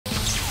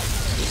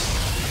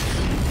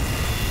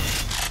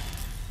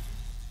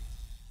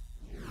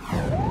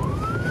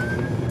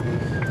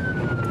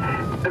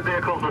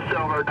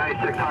Accord,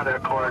 96 Honda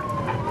Accord.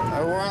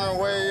 We're on our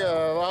way,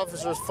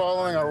 officers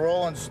following a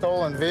rolling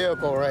stolen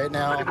vehicle right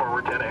now. 94,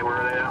 we're 10-8, where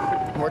are they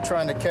at? We're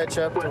trying to catch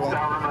up to them.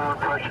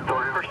 Correction,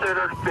 pursuit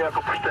or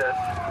vehicle pursuit?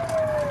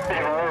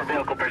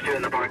 Vehicle pursuit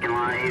in the parking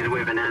lot. He's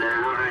whipping in and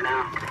out right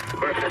now.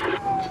 We're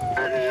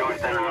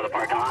northbound out of the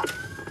parking lot.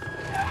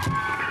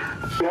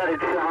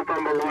 Headed south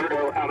on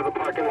Bellardo out of the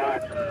parking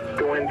lot,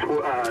 going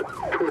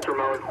towards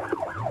Ramon.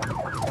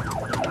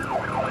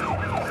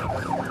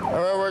 All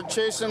right, we're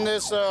chasing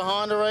this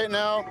Honda right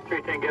now.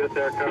 310, get us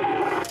there,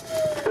 code.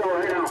 Still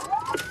right now.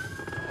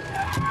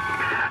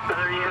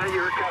 Yeah,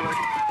 you're recovered.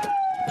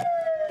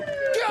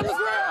 Get on the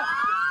ground!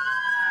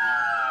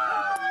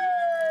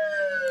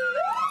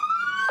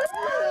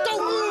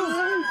 Don't move!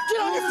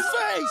 Get on your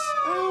face!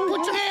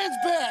 Put your hands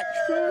back!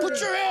 Put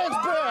your hands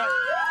back!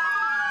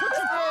 Put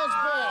your hands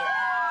back!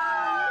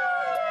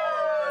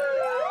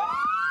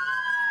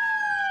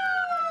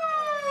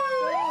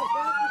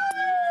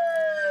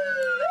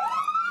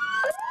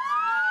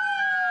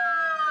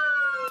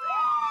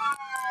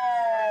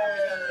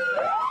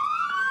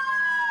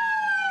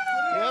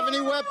 Any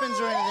weapons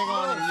or anything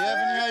on you? You have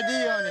any ID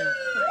on you?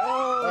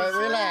 All right,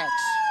 relax.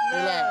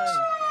 Relax.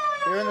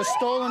 You're in a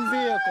stolen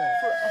vehicle.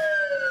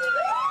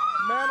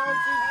 Man,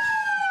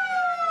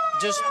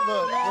 just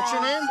look. What's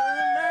your name?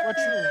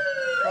 What's your name?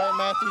 All right,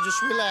 Matthew,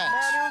 just relax.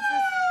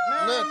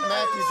 Look,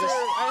 Matthew, just...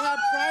 I have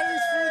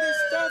priors for this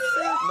stuff,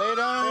 sir. Lay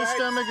down on your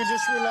stomach and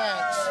just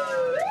relax.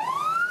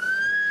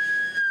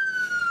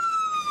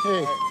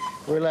 Hey,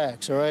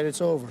 relax, all right?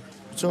 It's over.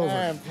 It's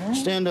over.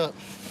 Stand up.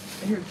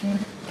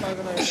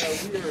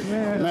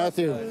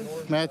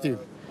 Matthew,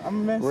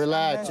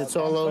 relax. It's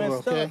all over,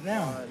 okay?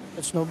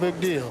 It's no big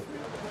deal.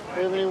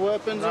 You have any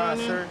weapons on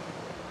you? Sir.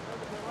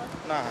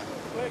 Nah.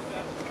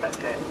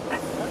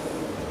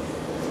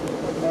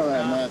 All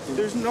right, Matthew.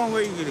 There's no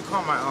way you could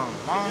call my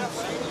mom.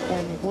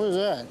 What is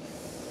that?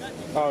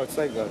 Oh, it's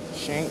like a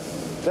shank.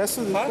 That's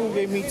what the fool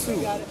gave me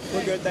too.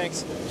 We're good,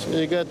 thanks. So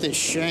you got this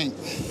shank.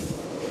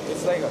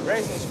 It's like a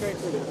racing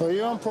scraper. Are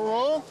you on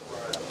parole?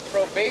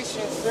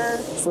 Probation, sir.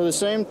 For the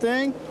same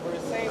thing? For the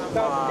same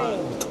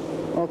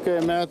thing. Okay,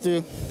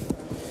 Matthew.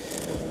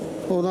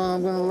 Hold on,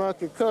 I'm gonna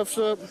lock your cuffs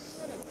up.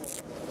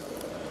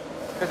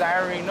 Because I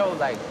already know,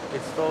 like,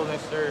 it's stolen,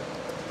 sir.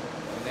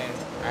 And then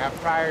I have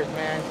priors,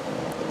 man.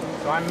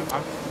 So I'm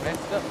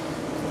messed up.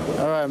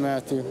 All right,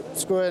 Matthew.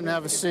 Let's go ahead and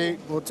have a seat.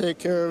 We'll take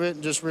care of it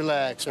and just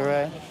relax, all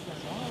right?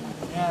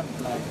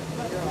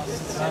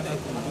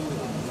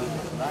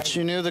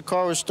 She knew the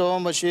car was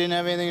stolen, but she didn't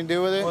have anything to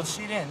do with it? Well,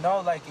 she didn't know,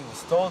 like, it was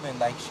stolen.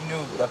 Like, she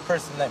knew the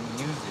person let me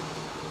use it.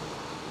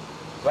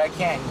 But I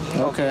can't,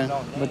 Okay,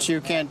 but you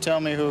can't tell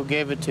me who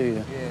gave it to you.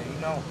 Yeah, you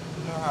know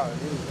how it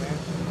is, man.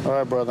 All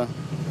right, brother.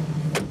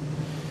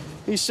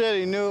 He said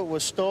he knew it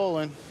was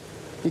stolen.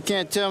 He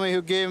can't tell me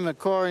who gave him the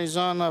car. He's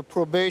on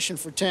probation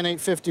for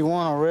 10-851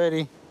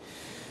 already.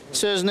 He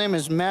says his name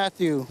is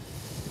Matthew.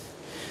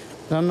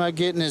 I'm not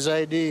getting his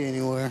ID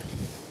anywhere.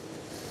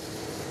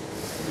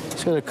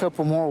 He's got a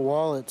couple more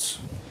wallets.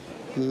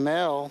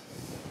 Mel.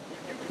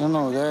 I don't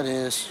know what that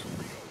is.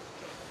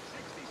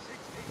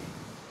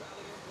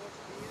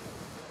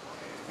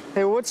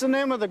 Hey, what's the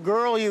name of the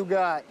girl you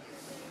got?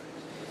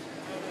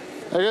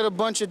 I got a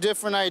bunch of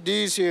different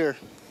IDs here.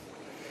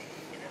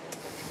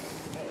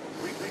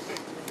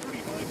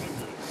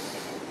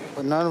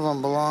 But none of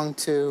them belong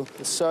to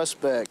the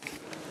suspect.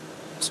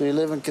 So you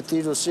live in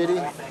Cathedral City?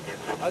 I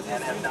was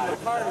just using the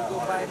car to go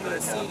buy me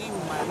a CD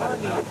with my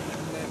money. And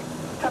then,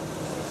 I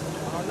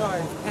don't know, I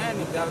was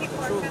panicked out of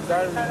control because I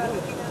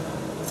already knew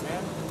it,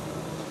 man.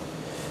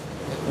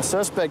 The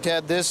suspect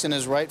had this in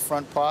his right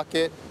front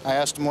pocket. I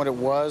asked him what it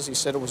was. He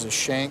said it was a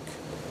shank.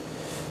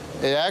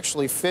 It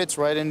actually fits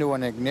right into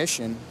an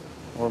ignition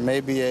or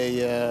maybe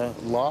a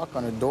lock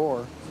on a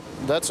door.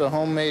 That's a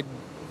homemade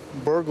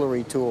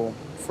burglary tool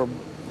for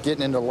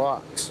getting into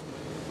locks.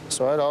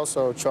 So I'd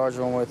also charge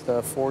him with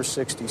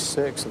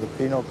 466 of the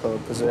Penal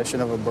Code,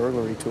 possession of a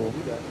burglary tool.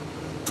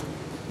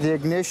 The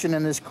ignition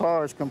in this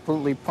car is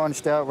completely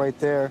punched out right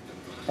there,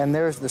 and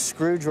there's the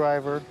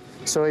screwdriver.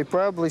 So he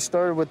probably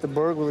started with the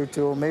burglary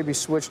tool, maybe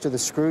switched to the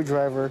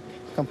screwdriver,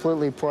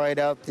 completely pried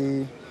out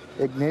the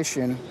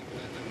ignition,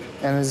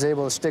 and is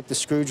able to stick the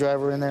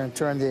screwdriver in there and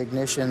turn the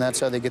ignition. That's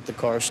how they get the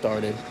car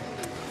started.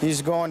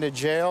 He's going to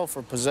jail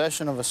for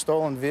possession of a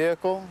stolen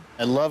vehicle.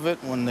 I love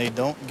it when they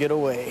don't get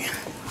away.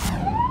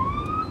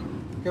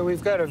 Okay,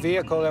 we've got a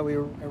vehicle that we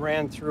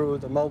ran through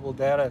the mobile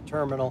data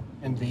terminal,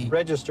 and the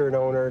registered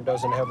owner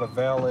doesn't have a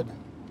valid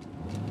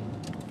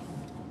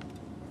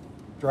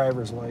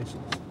driver's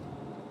license.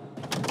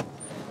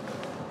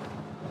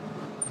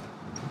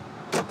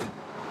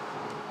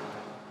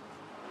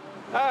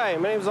 Hi,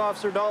 my name is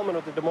Officer Dahlman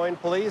with the Des Moines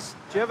Police.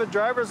 Do you have a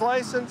driver's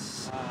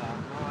license? No,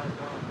 I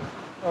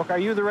don't. Okay, are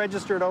you the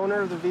registered owner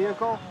of the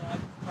vehicle? I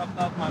dropped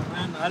off my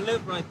friend. I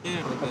live right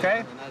there.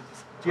 Okay.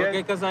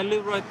 Okay, because I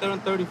live right there on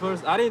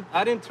 31st.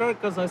 I didn't turn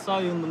because I saw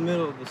you in the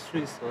middle of the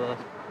street. So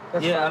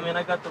That's yeah, fine. I mean,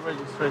 I got the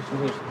registration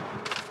here.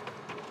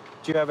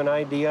 Do you have an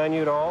ID on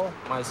you at all?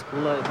 My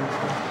school ID.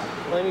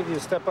 Well, I need you to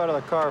step out of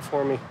the car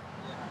for me.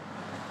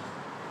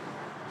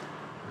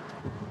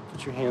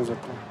 Put your hands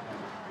up there.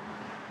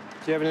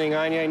 Do you have anything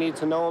on you I need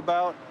to know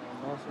about?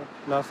 No, sir.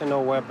 Nothing, no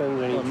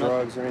weapons, any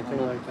drugs or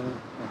anything like that?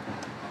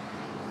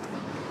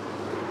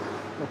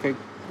 Okay,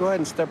 go ahead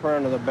and step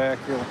around to the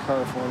back here of the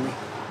car for me.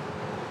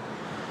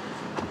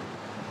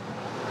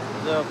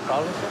 Is there a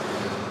problem, sir?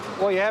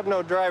 Well, you have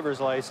no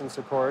driver's license,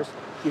 of course.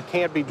 You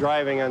can't be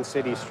driving on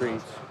city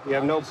streets. You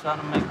have no... I'm just trying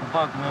to make a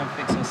buck, man,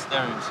 fixing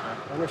stereo, sir.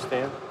 I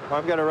understand. Well,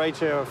 I've got to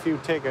write you a few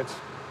tickets.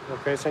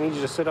 Okay, so I need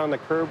you to sit on the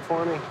curb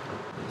for me.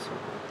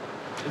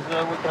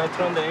 Can I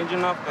turn the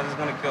engine off? Because it's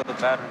going to kill the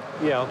battery.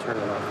 Yeah, I'll turn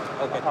it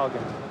off. Okay. I'll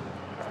get it.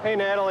 Hey,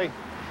 Natalie.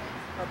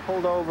 I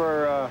pulled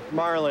over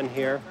Marlon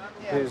here.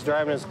 He's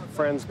driving his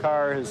friend's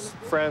car. His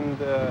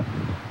friend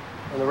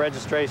on the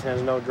registration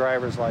has no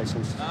driver's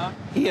license.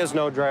 He has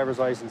no driver's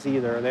license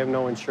either. They have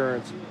no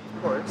insurance.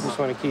 Of course. Just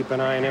want to keep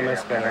an eye on him.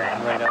 That's got to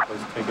write up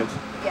his tickets.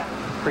 Yeah.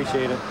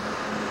 Appreciate it.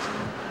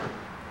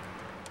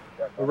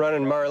 We're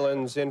running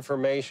Marlon's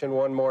information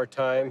one more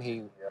time.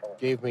 He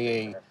gave me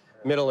a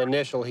middle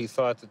initial he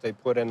thought that they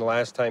put in the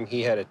last time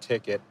he had a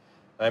ticket.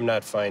 I'm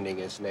not finding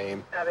his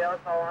name.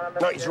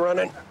 No, he's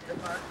running.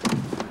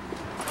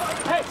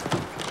 Hey!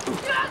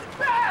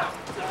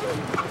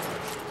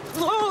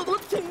 Oh,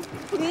 look,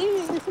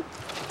 please.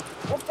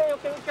 Okay,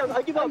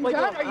 I give up. Are you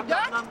done? Are you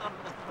done? No.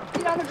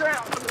 Get on the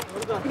ground.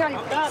 Get on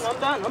your face. I'm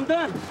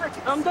done.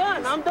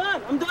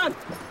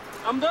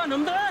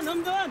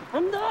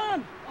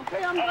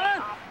 Okay, I'm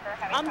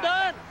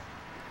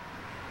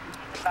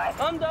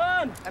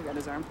done. I've got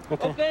his arm.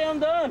 Okay, I'm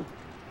done.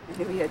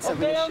 Maybe he had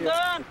something Okay, to I'm shoot.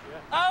 done.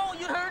 Oh,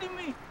 you're hurting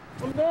me.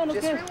 I'm done,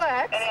 okay. Just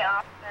relax. Any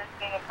officers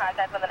being in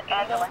contact with an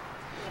ambulance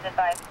is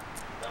advised.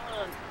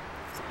 Done.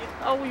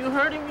 Oh, you're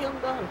hurting me. I'm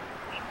done.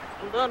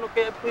 I'm done,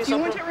 okay? Please. You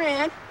went to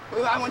Rand.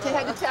 Well, I went to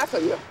have to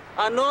tackle you.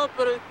 I know,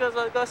 but because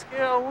I got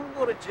scared, I wouldn't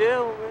go to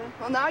jail, man.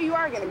 Well, now you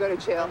are going to go to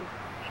jail.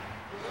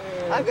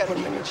 I've got to put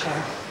him in your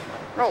chair.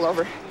 Roll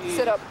over.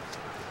 Sit up.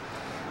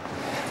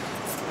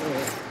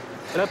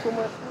 Can I put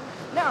my...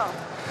 No.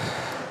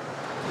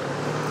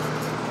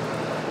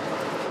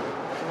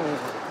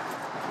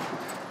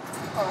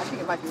 Oh, I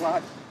think it might be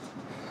locked.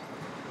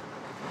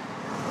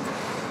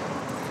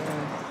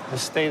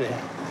 Just stay there.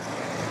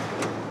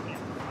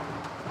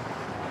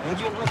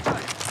 Engine on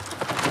fire.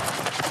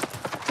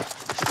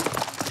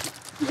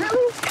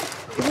 Really?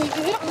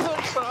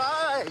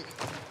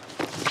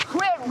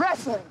 Quit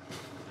wrestling.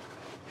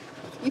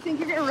 You think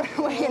you're going to run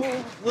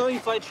away? No,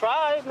 if I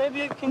try,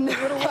 maybe I can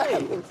get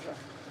away.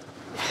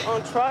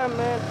 I'll try,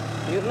 man.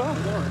 You know?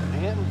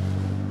 Man.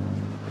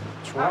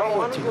 What's I don't wrong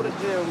want with to you? go to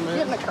jail, man.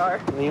 Get in the car.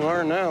 You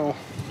are now.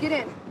 Get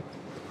in.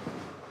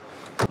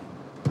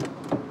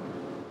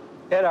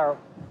 Edar,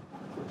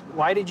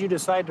 why did you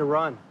decide to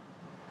run?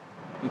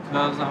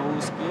 Because I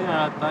was scared.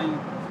 I thought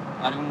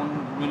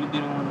really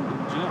didn't want to go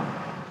to jail.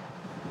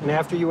 And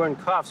after you were in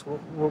cuffs,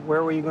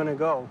 where were you going to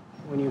go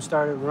when you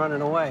started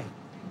running away?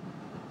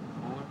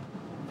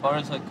 As far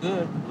as I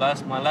could.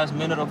 My last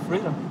minute of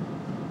freedom.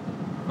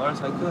 As far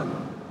as I could.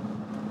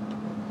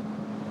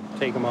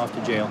 Take him off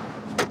to jail.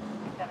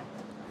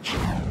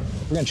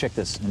 We're going to check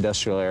this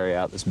industrial area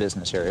out, this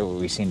business area where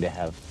we seem to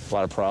have a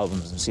lot of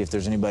problems, and see if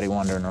there's anybody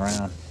wandering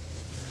around.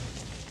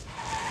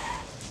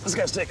 This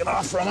guy's taking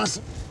off from us.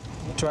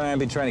 I've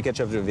been trying to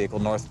catch up to a vehicle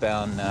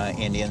northbound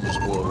Indian. There's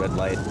a blue red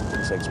light.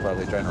 Looks like he's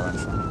probably trying to run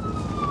from it.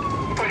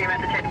 40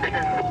 minutes to check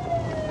business.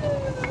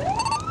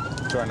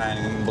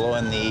 209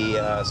 blowing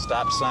the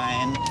stop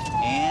sign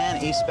and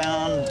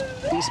eastbound.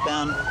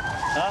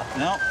 Oh,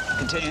 no,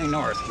 continuing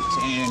north.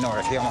 He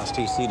almost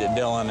TC'd at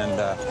Dillon and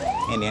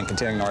Indian,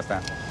 continuing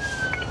northbound.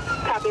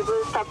 Copy,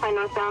 blue, stop sign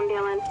northbound,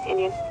 Dillon,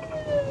 Indian.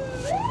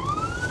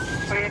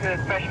 We're going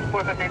to special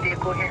report of their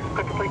vehicle here.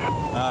 Quickly, please.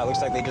 It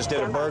looks like they just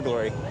did a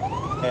burglary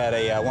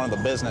at one of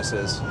the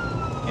businesses.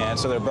 And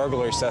so they're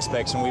burglary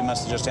suspects, and we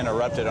must have just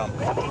interrupted them.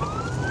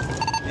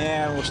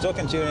 And we're still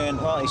continuing.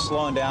 Well, he's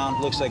slowing down.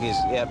 Looks like he's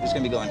going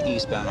to be going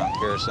eastbound on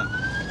Pearson.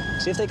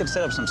 See if they can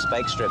set up some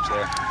spike strips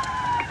there.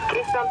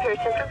 Eastbound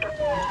Pearson.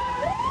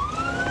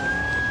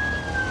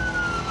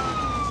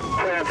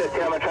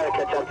 350, I'm going to try to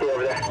catch up to you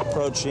over there.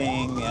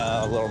 Approaching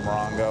Little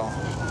Morongo,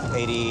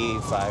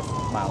 85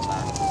 miles an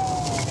hour.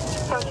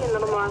 Approaching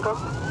Little Morongo.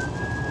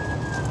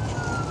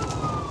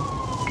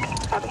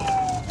 Copy.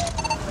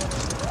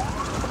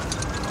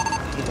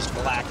 He just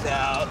blacked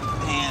out,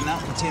 and now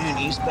continuing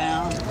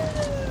eastbound.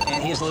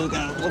 And he's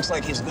looks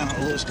like he's going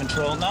to lose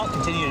control. No,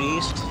 continuing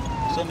east,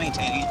 still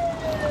maintaining.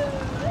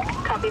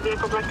 Copy,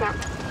 vehicle blacked out.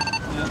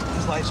 Yeah,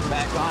 his lights are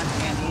back on,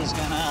 and he's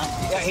going to,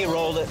 he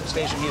rolled it.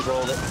 Station, he's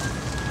rolled it.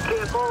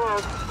 Vehicle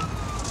rolled.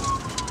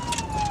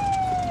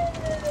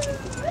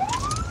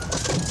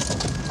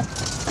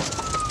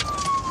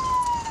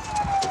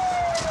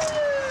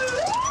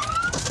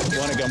 You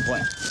want a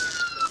gunpoint?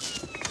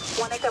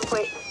 One at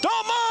gunpoint.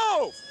 Don't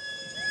move!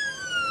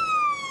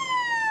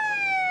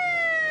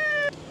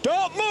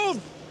 Don't move!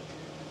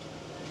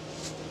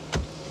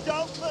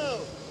 Don't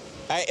move.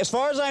 Hey, as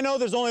far as I know,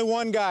 there's only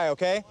one guy,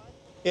 okay?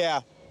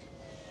 Yeah.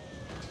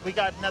 We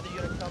got another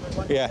unit coming.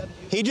 Yeah.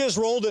 He just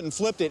rolled it and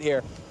flipped it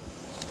here.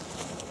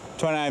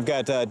 29, I've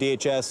got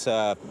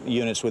DHS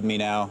units with me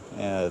now,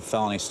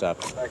 felony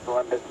stuff.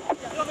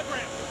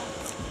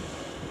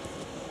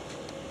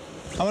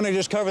 I'm gonna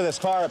just cover this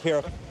car up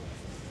here.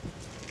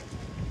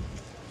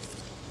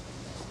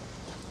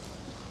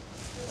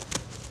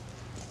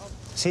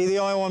 Is he the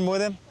only one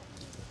with him?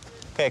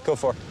 Okay, go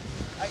for it.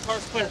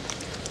 Car's clear.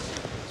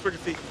 Spread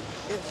your feet.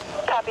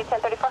 Copy,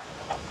 1034.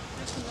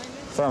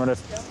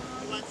 Affirmative.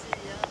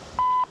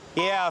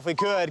 Yeah, if we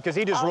could, because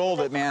he just rolled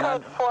it, man.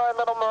 Code 4,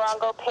 Little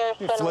Morongo,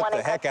 Pearson. He flipped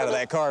the heck out of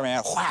that car,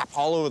 man. Whap,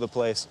 all over the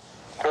place.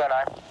 Go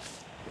ahead.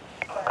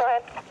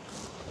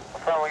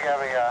 So we have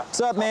a, What's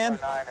up, man?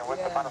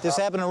 Just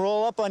happened to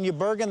roll up on you,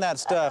 Bergen, that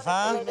stuff,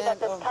 huh? At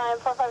this time,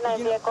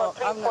 459 vehicle,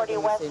 340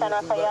 West San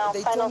Rafael.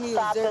 They Final told me it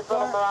was stop their is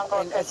Little car,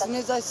 Morongo, and as soon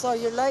as I saw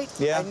your light,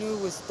 Yeah. I knew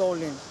it was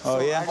stolen. Oh,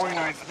 So yeah?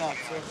 I didn't stop,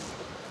 sir.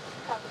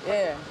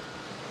 Yeah.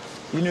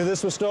 You knew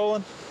this was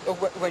stolen?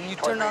 When you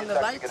turn on the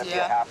lights,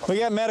 yeah. We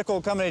got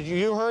medical coming.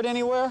 You hurt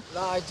anywhere?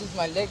 No, I just,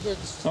 my leg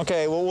hurts.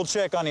 Okay, well, we'll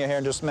check on you here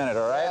in just a minute,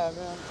 all right? Yeah,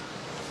 man.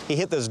 He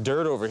hit this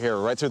dirt over here,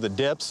 right through the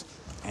dips,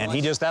 and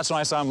that's when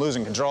I saw him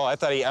losing control.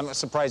 I'm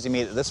surprised he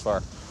made it this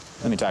far.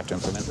 Let me talk to him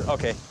for a minute.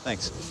 Okay,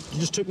 thanks. You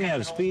just took me at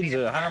a speed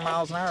of 100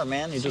 miles an hour,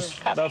 man. You just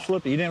about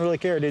flipped it. You didn't really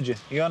care, did you?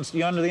 You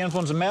under the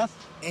influence of meth?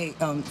 Hey,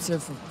 sir,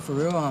 for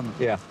real,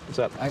 Yeah, what's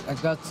up? I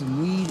got some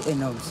weed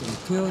and some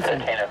pills,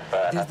 and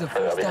this is the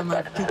first time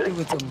I kicked it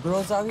with some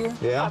girls out here.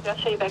 Yeah? I'll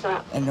show you back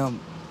around. And,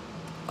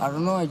 I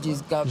don't know, I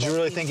just got Did you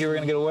really think you were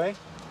going to get away?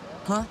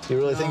 Huh? You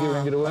really think you were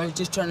going to get I away? was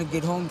just trying to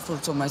get home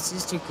so my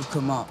sister could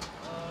come out.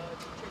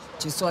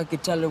 Just so I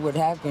could tell her what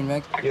happened,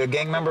 right? You a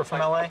gang member from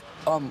LA?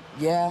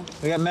 Yeah.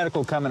 We got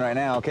medical coming right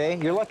now, okay?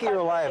 You're lucky you're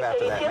alive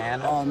after that,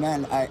 man. Oh,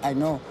 man, I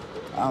know.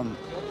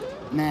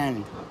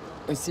 Man,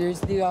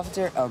 seriously,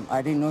 officer,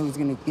 I didn't know it was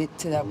gonna get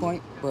to that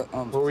point, but,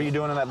 What were you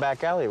doing in that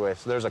back alleyway?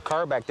 So there's a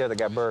car back there that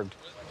got burgled.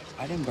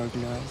 I didn't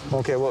burglarize.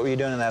 Okay, what were you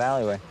doing in that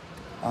alleyway?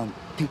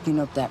 Picking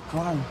up that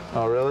car.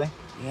 Oh, really?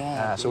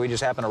 Yeah. So we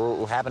just happened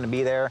to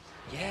be there.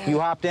 Yeah. You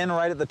hopped in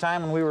right at the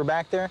time when we were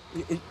back there?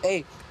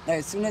 Hey,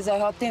 as soon as I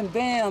hopped in,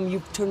 bam,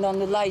 you turned on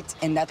the lights,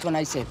 and that's when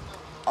I said,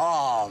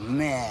 oh,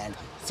 man.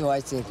 So I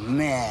said,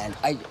 man,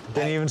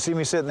 Didn't even see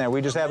me sitting there. We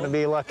just happened to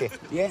be lucky.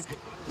 Yeah,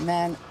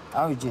 man,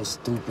 I was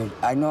just stupid.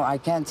 I know I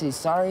can't say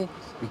sorry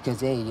because,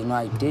 hey, you know,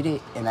 I did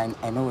it, and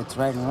I know it's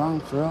right and wrong,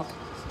 for real.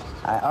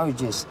 I was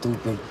just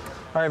stupid.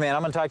 All right, man,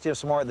 I'm gonna talk to you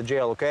some more at the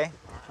jail, okay?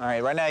 All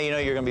right, right now you know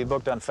you're gonna be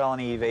booked on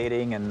felony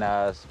evading and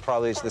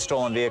probably the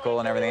stolen vehicle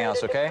and everything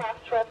else, okay?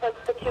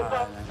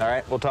 All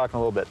right, we'll talk in a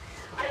little bit.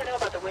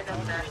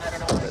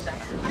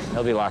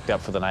 He'll be locked up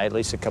for the night, at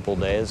least a couple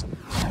of days.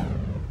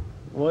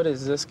 What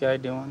is this guy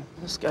doing?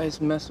 This guy's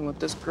messing with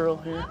this girl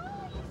here.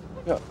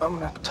 Yo, I'm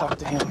gonna talk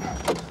to him.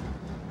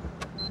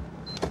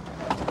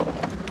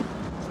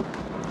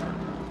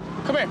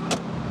 Come here.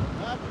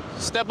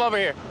 Step over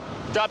here.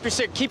 Drop your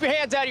stick. Keep your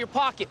hands out of your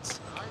pockets.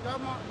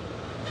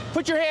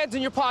 Put your hands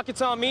in your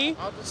pockets on me.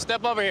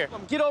 Step over here.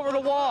 Get over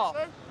the wall.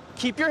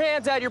 Keep your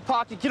hands out of your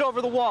pocket. Get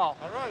over the wall.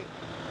 All right.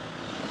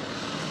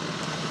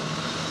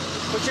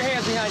 Put your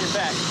hands behind your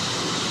back.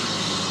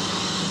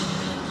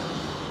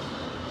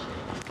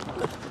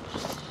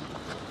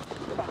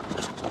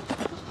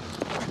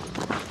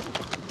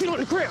 Get on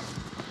the ground.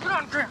 Get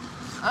on the ground.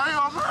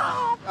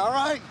 All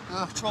right.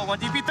 Patrol 1,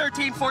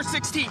 DP13,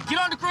 416. Get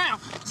on the ground.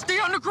 Stay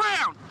on the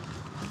ground.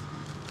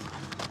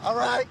 All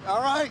right.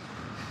 All right.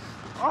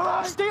 All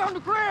right. Stay on the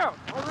ground.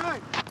 All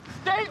right.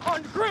 Stay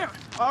on the ground.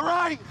 All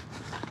right.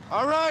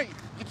 All right.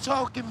 You're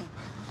talking.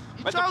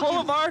 At the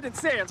Boulevard and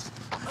Sands.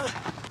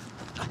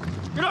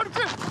 Get on the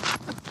ground.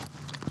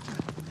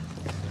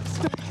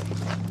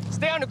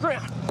 Stay on the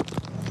ground.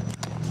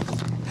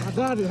 I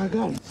got it. I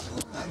got it.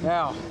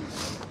 Now.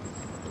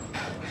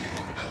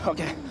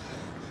 Okay.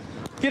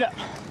 Get up.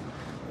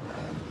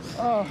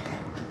 Oh.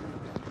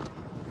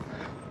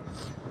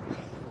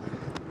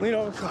 Lean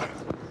over the car.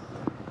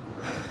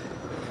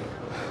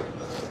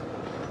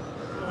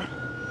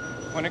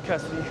 One in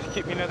custody.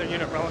 Keep me another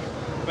unit rolling.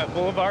 I'm at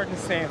Boulevard and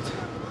Sands.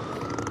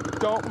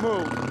 Don't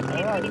move.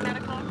 All right.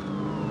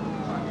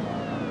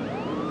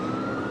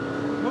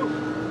 Move.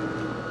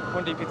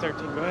 1 DP13.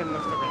 Go ahead and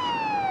lift the ring.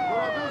 What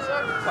do I do, sir?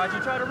 Why'd you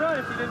try to run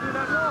if you didn't do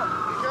nothing wrong?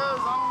 Because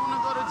I don't want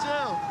to go to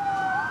jail.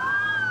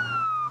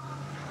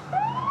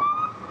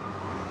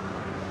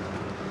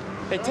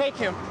 Hey, take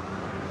him.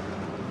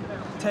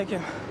 Take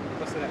him.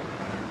 Listen to that.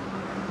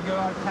 You go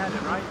out of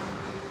pageant, right?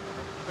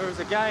 There was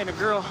a guy and a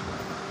girl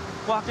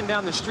walking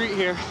down the street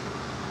here.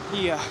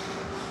 He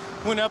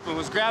went up and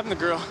was grabbing the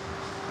girl.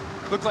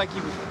 Looked like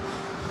he was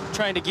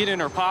trying to get in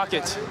her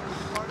pockets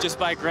just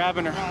by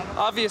grabbing her.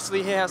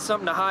 Obviously, he has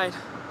something to hide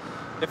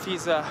if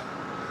he's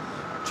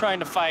trying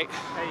to fight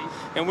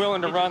and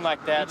willing to run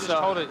like that. He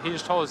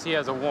just told us he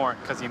has a warrant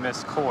because he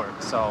missed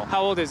court. So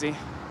how old is he?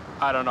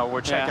 I don't know. We're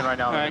checking right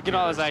now. All right, get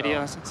all his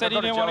ideas. Said he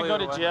didn't want to go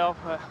to jail,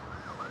 but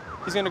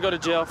he's going to go to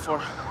jail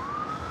for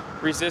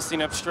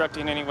resisting,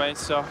 obstructing anyway,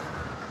 so.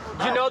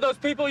 You know those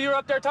people you were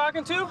up there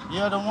talking to?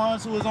 Yeah, the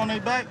ones who was on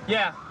their back?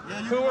 Yeah.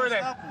 Yeah, Who were they?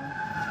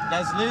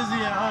 That's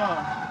Lizzie and,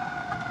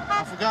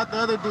 I forgot the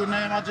other dude's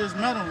name. I just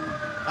met him.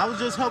 I was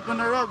just helping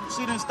her up.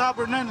 She didn't stop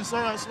her nothing,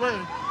 sir, I swear.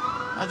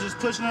 I was just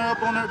pushing her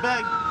up on her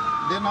back.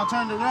 Then I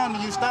turned around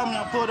and you stopped me.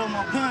 I pulled up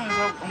my pants.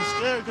 I'm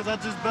scared because I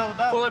just bailed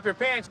out. Pull up your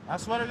pants. I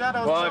swear to God, I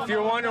was Well, if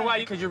you're wondering why,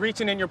 because you're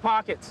reaching in your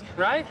pockets,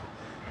 right?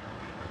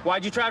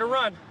 Why'd you try to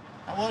run?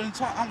 I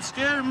wasn't I'm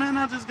scared, man.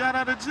 I just got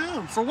out of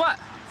jail. For what?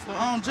 For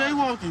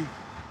jaywalking.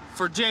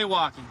 For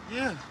jaywalking?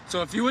 Yeah.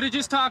 So if you would have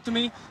just talked to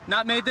me,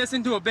 not made this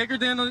into a bigger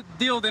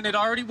deal than it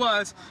already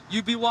was,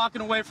 you'd be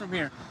walking away from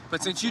here.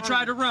 But since you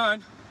tried to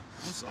run...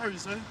 I'm sorry,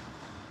 sir.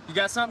 You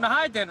got something to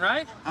hide then,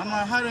 right? I'm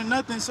not hiding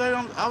nothing, sir.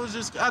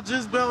 I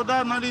just bailed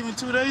out not even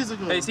 2 days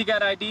ago. Hey, has he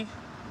got ID?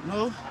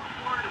 No.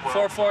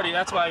 440,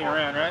 that's why you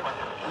ran, right?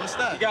 What's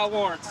that? You got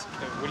warrants.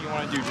 Okay, what do you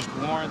want to do? Just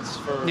warrants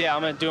for... Yeah,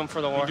 I'm going to do them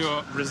for the warrants. You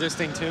do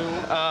resisting too?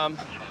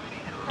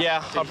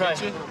 Yeah, I'll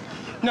probably...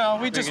 No,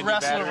 we just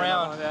wrestle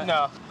around.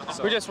 No,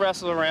 we just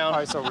wrestle around. All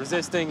right, so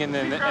resisting and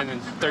then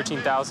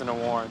 13,000 in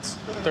warrants.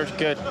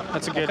 Good.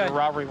 That's a good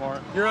robbery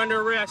warrant. You're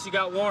under arrest. You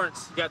got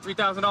warrants. You got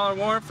 $3,000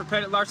 warrant for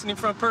petty larceny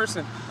from a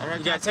person. Right,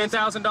 you got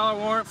 $10,000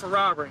 warrant for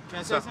robbery. Can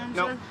I say something,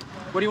 nope. sir?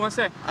 What do you want to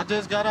say? I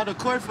just got out of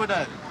court for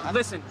that.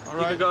 Listen, you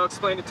can go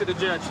explain it to the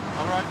judge.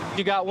 All right.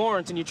 You got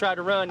warrants and you tried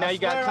to run. Now you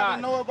got caught. I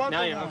didn't know about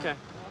now you're okay.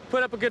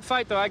 Put up a good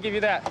fight though. I give you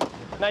that.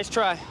 Nice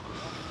try.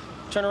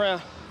 Turn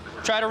around.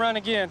 Try to run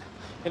again.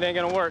 It ain't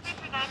gonna work.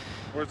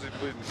 Where's he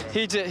bleeding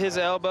from? His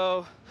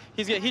elbow.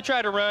 He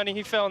tried to run and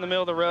he fell in the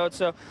middle of the road.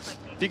 So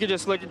if you could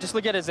just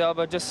look at his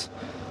elbow.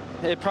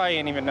 It probably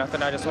ain't even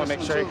nothing. I just want to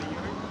make sure.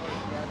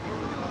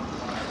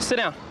 Sit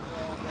down.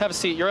 Have a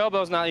seat. Your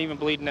elbow's not even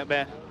bleeding that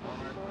bad.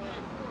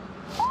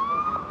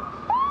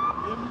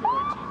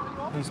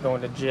 He's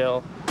going to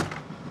jail.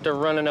 They're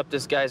running up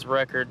this guy's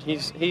record.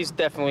 He's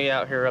definitely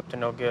out here up to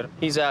no good.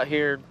 He's out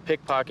here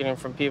pickpocketing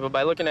from people.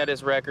 By looking at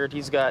his record,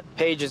 he's got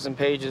pages and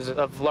pages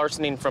of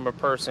larcening from a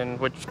person,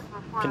 which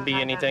can be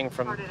anything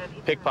from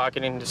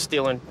pickpocketing to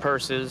stealing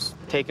purses,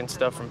 taking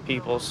stuff from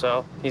people.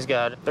 So he's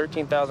got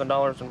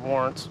 $13,000 in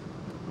warrants.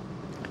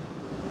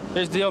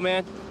 Here's the deal,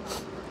 man.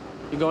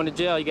 You're going to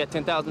jail. You got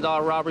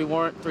 $10,000 robbery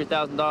warrant,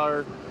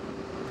 $3,000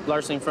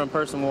 larceny from a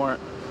person warrant.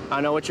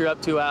 I know what you're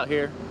up to out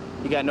here.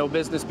 You got no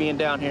business being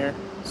down here.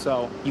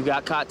 So you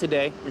got caught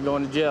today. You're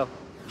going to jail.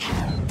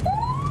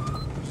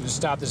 Just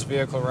stop this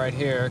vehicle right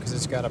here because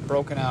it's got a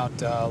broken out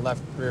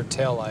left rear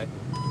tail light.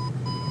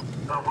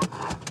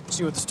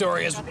 See what the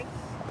story is.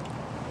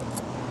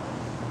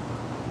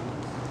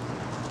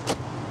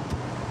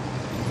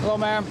 Hello,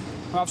 ma'am.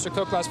 I'm Officer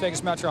Cook, Las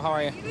Vegas Metro. How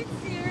are you? Are you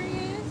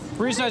serious?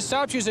 The reason I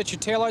stopped you is that your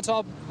tail light's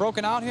all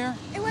broken out here.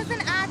 It was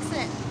an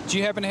accident. Do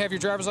you happen to have your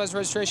driver's license,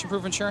 registration,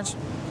 proof of insurance? Do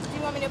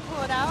you want me to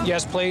pull it out?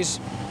 Yes, please.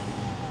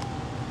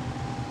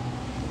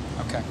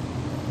 Okay.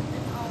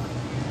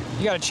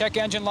 You got a check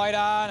engine light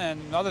on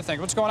and other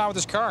things. What's going on with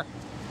this car?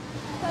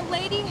 The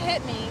lady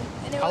hit me.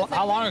 And it How was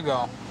long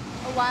ago?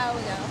 A while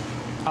ago.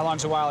 How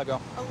long's a while ago?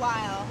 A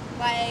while.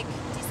 Like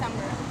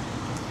December.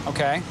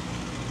 Okay.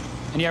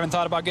 And you haven't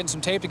thought about getting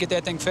some tape to get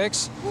that thing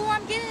fixed? Well,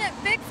 I'm getting it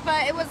fixed,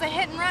 but it was a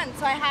hit and run,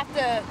 so I have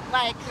to,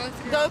 like,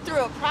 go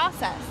through a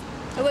process.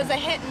 It was a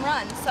hit and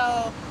run,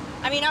 so,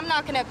 I mean, I'm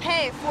not going to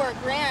pay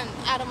 $4 grand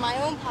out of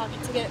my own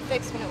pocket to get it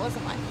fixed when it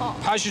wasn't my fault.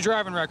 How's your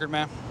driving record,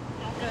 ma'am?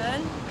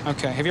 Good.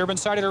 Okay. Have you ever been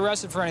cited or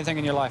arrested for anything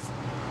in your life?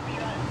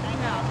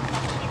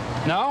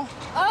 No. No?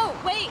 Oh,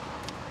 wait.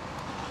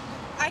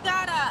 I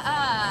got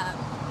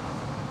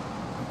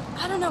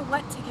I don't know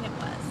what ticket it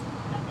was.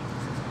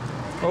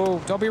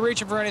 Oh, don't be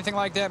reaching for anything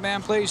like that,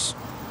 ma'am, please.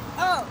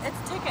 Oh,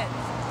 it's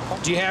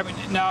tickets. Do you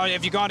have, now,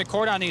 have you gone to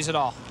court on these at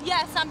all?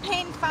 Yes, I'm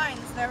paying fines.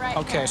 They're right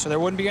Okay, here. so there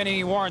wouldn't be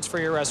any warrants for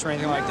your arrest or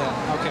anything like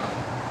that? Okay.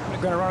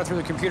 I'm going to run it through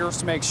the computer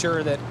to make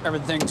sure that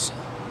everything's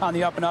on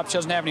the up and up. She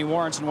doesn't have any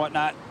warrants and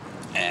whatnot.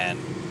 And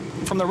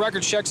from the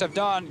record checks I've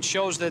done, it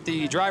shows that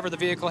the driver of the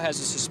vehicle has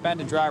a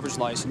suspended driver's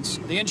license.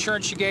 The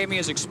insurance she gave me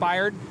is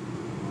expired,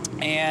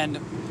 and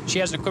she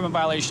has an equipment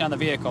violation on the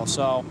vehicle.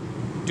 So,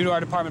 due to our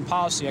department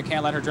policy, I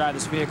can't let her drive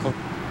this vehicle.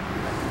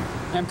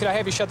 Ma'am, could I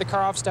have you shut the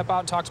car off, step out,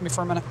 and talk to me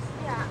for a minute?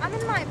 Yeah, I'm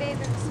in my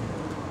bathing suit.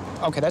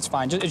 Okay, that's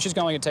fine. It's just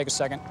going to take a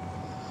second.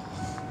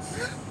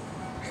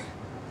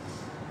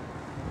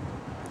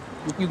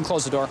 You can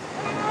close the door.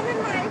 I'm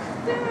in my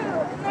suit,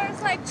 and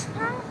there's like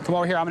traffic. Come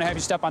over here. I'm going to have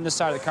you step on this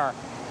side of the car.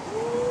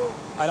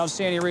 I don't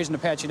see any reason to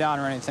pat you down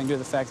or anything due to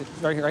the fact that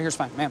right here's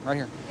fine, ma'am. Right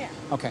here. Yeah.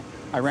 Okay.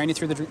 I ran you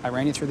through the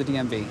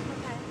DMV, Okay.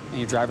 and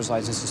your driver's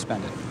license is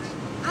suspended.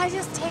 I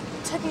just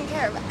taken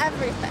care of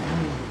everything.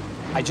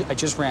 I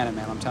just ran it,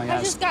 ma'am. I'm telling you. I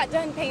just got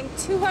done paying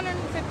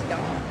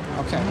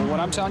 $250. Okay. Well, what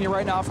I'm telling you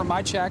right now from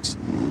my checks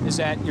is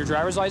that your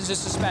driver's license is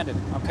suspended.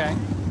 Okay.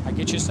 I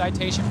get you a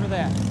citation for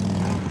that.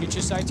 Get you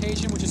a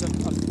citation, which is a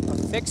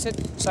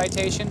fix-it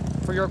citation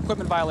for your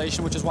equipment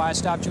violation, which is why I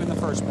stopped you in the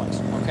first place.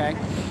 Okay.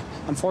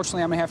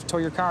 Unfortunately, I'm going to have to tow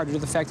your car due to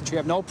the fact that you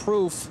have no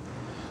proof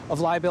of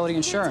liability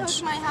insurance.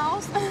 You my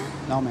house?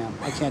 No, ma'am.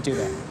 I can't do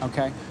that,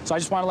 okay? So I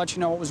just want to let you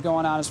know what was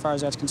going on as far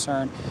as that's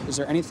concerned. Is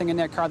there anything in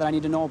that car that I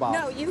need to know about?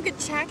 No, you could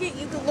check it.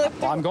 You could look.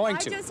 Well, I'm going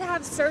to. I just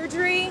have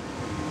surgery.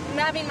 I'm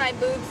having my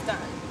boobs done.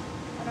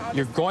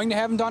 You're going to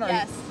have them done?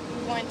 Yes,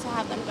 I'm going to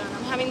have them done.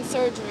 I'm having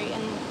surgery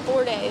in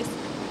 4 days.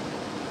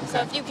 So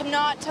if you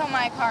cannot tow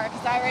my car,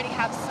 because I already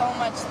have so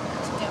much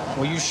to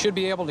do. Well, you should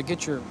be able to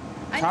get your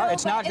car. Know,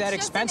 it's not that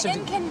expensive. It's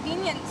just an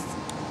inconvenience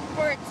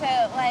for it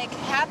to, like,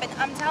 happen.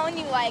 I'm telling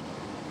you, like,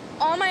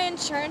 all my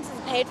insurance is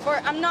paid for.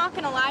 I'm not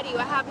going to lie to you.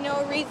 I have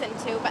no reason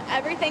to, but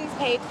everything's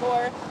paid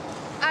for.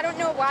 I don't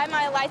know why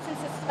my license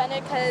is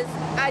suspended, because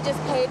I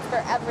just paid for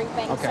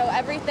everything. Okay. So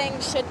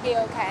everything should be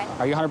okay.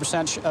 Are you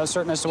 100%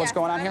 certain as to what's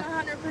going on here?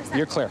 I'm 100%.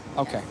 You're clear.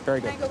 Okay, very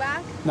good. Can I go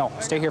back? No,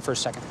 stay here for a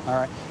second. All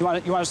right.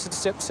 You want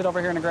to sit over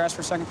here in the grass for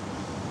a second?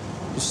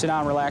 Just sit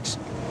down, relax.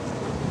 What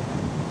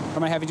I'm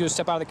going to have you do is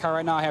step out of the car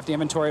right now. I have to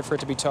inventory it for it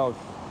to be towed.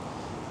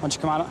 Why don't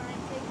you come out?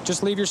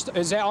 Just leave your...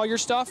 Is that all your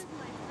stuff?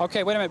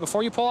 Okay, wait a minute.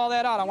 Before you pull all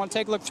that out, I want to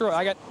take a look through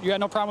it. You got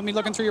no problem with me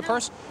looking through your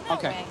purse? No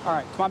okay. way. All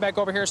right. Come on back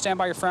over here. Stand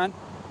by your friend.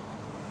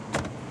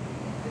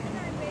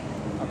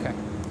 Okay.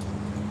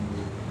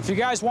 If you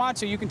guys want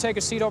to, you can take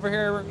a seat over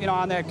here, you know,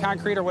 on that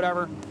concrete or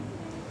whatever.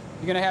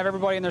 You're going to have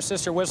everybody and their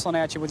sister whistling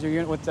at you with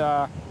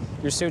your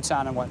suits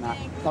on and whatnot.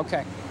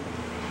 Okay.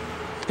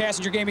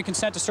 Passenger gave me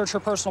consent to search her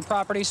personal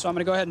property, so I'm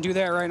going to go ahead and do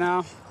that right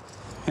now.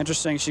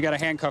 Interesting. She got a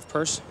handcuff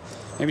purse.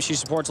 Maybe she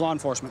supports law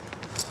enforcement.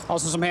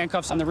 Also some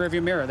handcuffs on the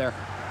rearview mirror there.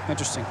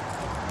 Interesting.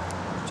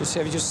 Just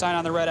if you just sign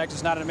on the red X,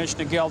 it's not an admission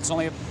to guilt. It's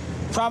only a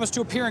promise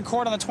to appear in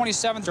court on the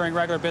 27th during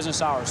regular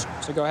business hours.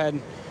 So go ahead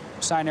and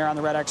sign there on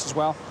the red X as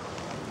well.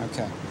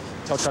 Okay.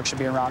 Tow truck should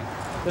be around.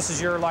 This is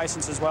your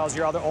license as well as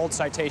your other old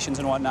citations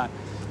and whatnot.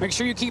 Make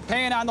sure you keep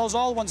paying on those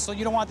old ones so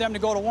you don't want them to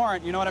go to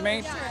warrant, you know what I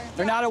mean? Sure.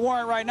 They're not at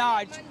warrant right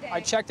now.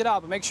 I checked it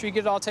out, but make sure you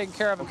get it all taken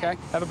care of, okay?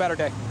 Have a better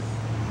day.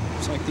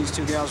 It's like these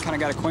two gals kind of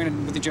got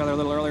acquainted with each other a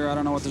little earlier. I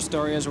don't know what the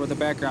story is or what the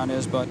background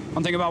is, but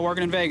one thing about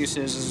working in Vegas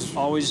is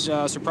always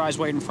a surprise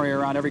waiting for you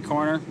around every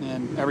corner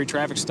and every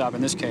traffic stop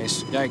in this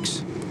case.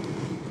 Yikes.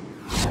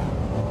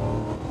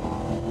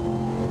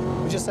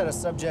 We just had a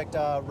subject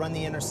run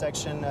the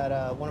intersection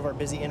at one of our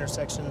busy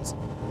intersections.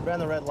 Ran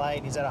the red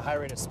light. He's at a high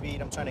rate of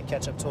speed. I'm trying to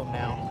catch up to him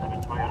now.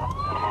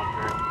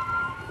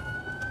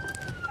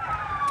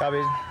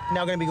 Copy.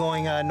 Now going to be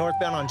going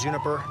northbound on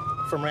Juniper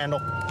from Randall.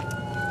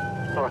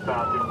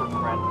 Northbound Juniper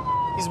from Randall.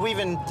 He's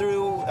weaving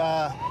through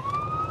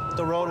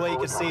the roadway. You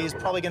can see he's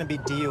probably going to be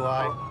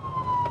DUI.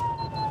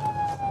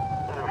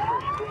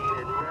 Fresh green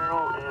and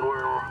Merrill, and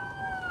we're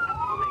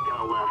making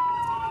a left.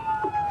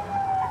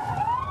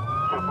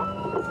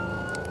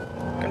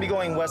 Going to be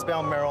going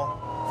westbound Merrill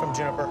from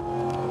Juniper.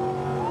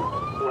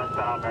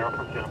 Westbound Merrill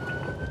from Juniper.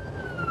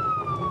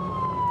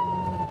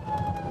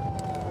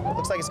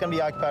 Looks like it's going to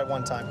be occupied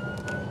one time.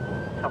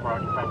 Cover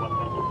occupied one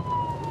time.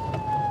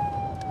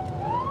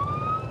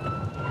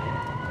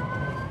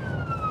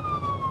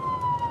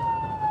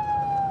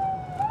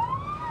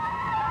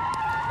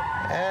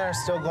 And we're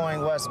still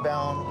going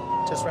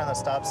westbound. Just ran the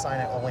stop sign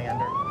at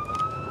Oleander.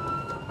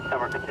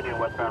 Cover continuing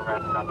westbound,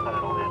 ran stop sign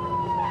at Oleander.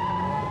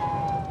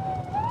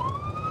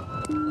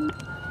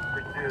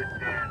 Pursuit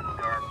and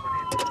dark 20.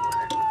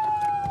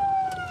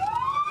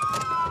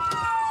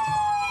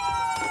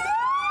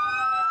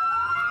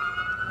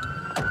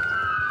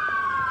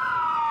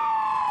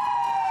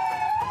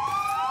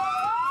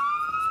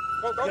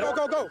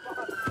 Go.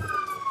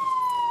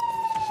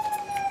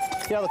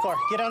 Get out of the car.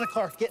 Get out of the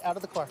car. Get out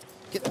of the car.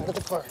 Get out of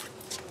the car.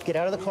 Get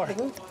out of the car.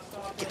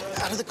 Get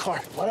out of the car.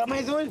 What am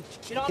I doing?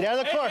 Get out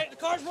of the car. Hey, the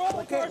car's rolling.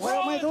 Okay, what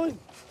am I doing?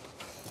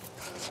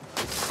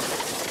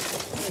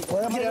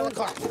 What am I doing? Get out of the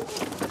car.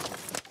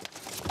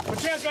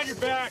 Put your hands behind your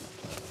back.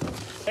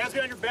 Hands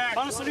behind your back.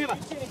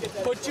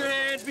 Put your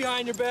hands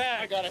behind your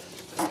back. I got it.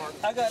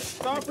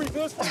 Stop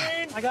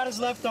resisting. I got his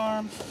left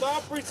arm.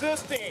 Stop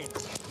resisting.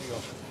 There you go.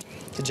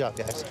 Good job,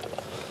 guys.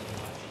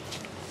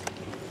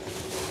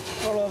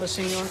 Roll over,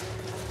 senor.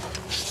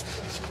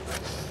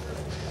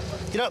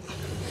 Get up.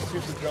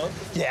 Is he drunk?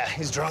 Yeah,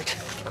 he's drunk.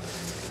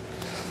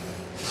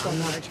 I'm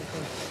not actually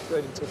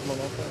ready to take him on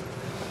off.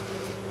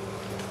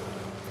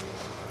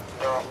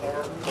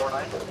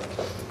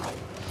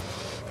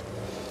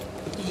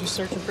 Did you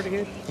search him pretty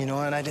good? You know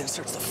what? I didn't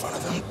search the front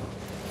of him.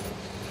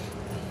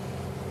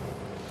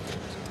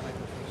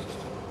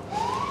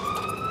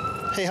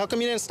 Hey, how come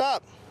you didn't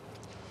stop?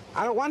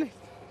 I don't want it.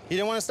 You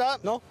didn't want to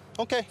stop? No.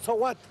 Okay. So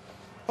what?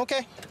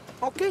 Okay.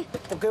 Okay.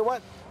 Okay,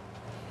 what?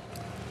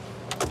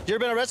 You ever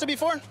been arrested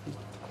before?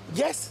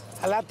 Yes,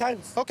 a lot of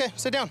times. Okay,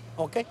 sit down.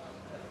 Okay.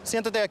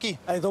 Siéntate aquí.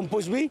 Don't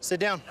push me. Sit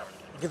down.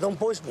 Okay, don't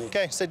push me.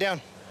 Okay, sit down.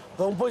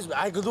 Don't push me.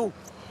 I could do.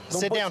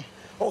 Sit down.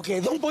 Okay,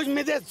 don't push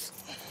me this.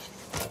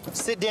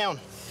 Sit down.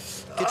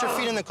 Get your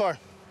feet in the car.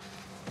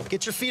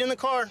 Get your feet in the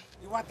car.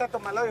 You want to talk to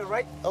my lawyer,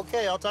 right?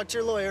 Okay, I'll talk to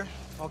your lawyer.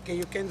 Okay,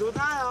 you can do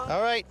that.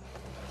 All right.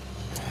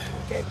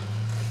 Okay.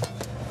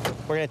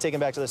 We're going to take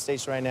him back to the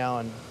station right now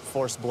and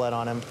force blood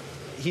on him.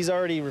 He's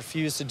already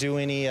refused to do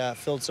any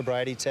field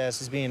sobriety tests.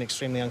 He's being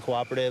extremely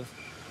uncooperative.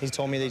 He's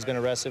told me that he's been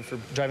arrested for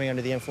driving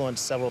under the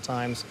influence several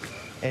times,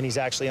 and he's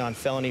actually on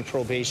felony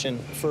probation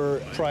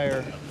for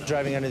prior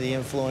driving under the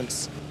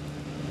influence.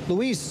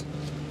 Luis,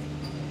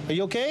 are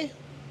you okay?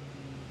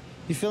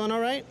 You feeling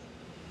all right?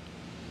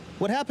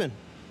 What happened?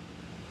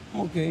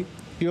 Okay.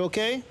 You're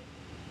okay?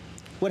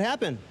 What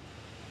happened?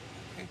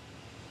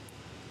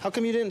 How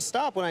come you didn't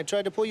stop when I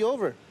tried to pull you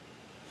over?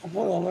 I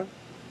pulled over.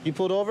 You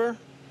pulled over?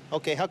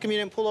 Okay, how come you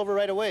didn't pull over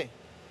right away?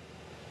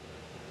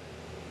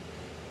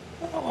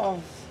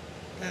 Oh,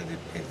 that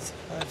depends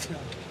how I feel.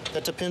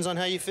 That depends on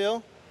how you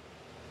feel?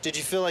 Did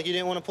you feel like you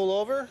didn't want to pull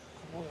over?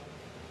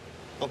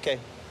 Okay.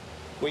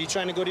 Were you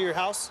trying to go to your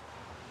house?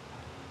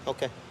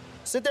 Okay.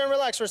 Sit there and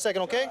relax for a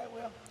second, okay?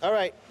 All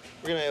right.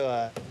 We're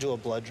gonna do a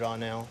blood draw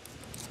now.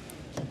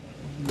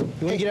 You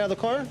wanna get out of the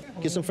car?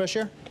 Get some fresh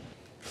air?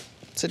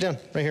 Sit down,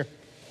 right here.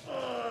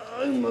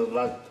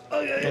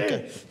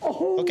 Okay.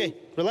 Okay,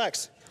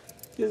 relax.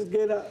 Just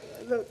get up.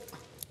 Look.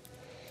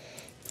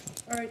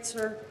 All right,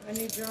 sir. I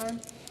need your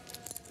arm.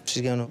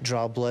 She's gonna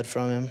draw blood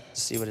from him,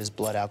 see what his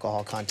blood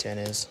alcohol content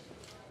is.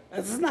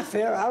 This is not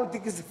fair. I don't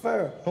think it's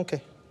fair.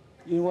 Okay.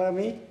 You know what I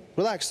mean?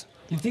 Relax.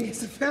 You think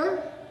it's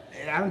fair?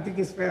 I don't think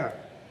it's fair.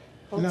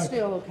 Hold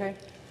still, okay?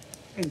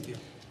 Thank you.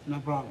 No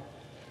problem.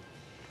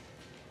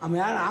 I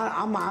mean,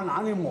 I'm an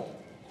animal,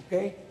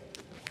 okay?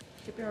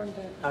 Keep your arm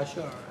down.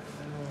 Sure.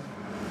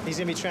 He's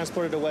gonna be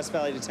transported to West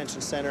Valley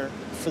Detention Center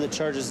for the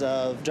charges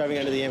of driving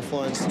under the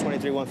influence,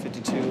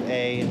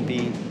 23-152A and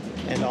B,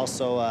 and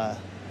also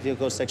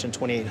vehicle section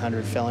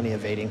 2800, felony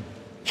evading.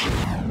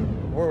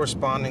 We're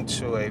responding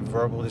to a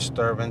verbal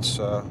disturbance.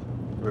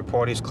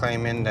 Report he's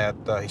claiming that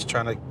he's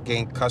trying to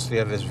gain custody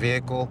of his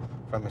vehicle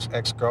from his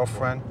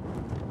ex-girlfriend.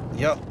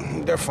 Yep,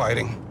 they're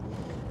fighting.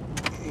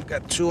 You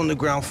got two on the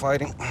ground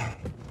fighting.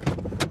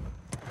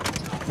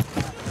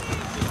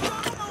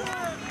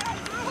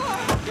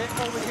 Get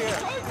over here.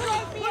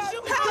 Would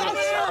you help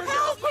me?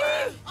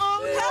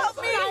 Help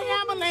me! I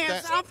am a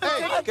ambulance.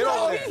 Hey, get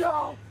over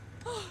here.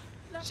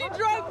 She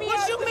drugged me.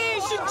 What you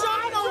mean? She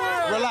jumped on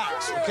her.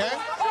 Relax, okay?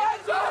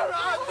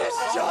 This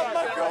jumped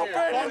my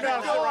girlfriend. Calm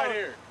down, sit right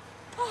here.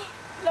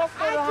 Let's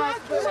go to the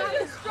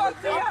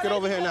hospital. Get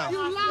over here now.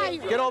 You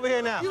liar. Get over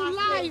here now. You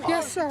liar.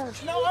 Yes, sir.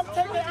 No, I'm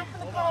taking it.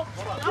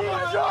 I'm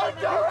gonna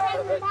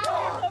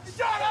go.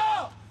 Shut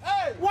up!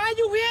 Hey! Why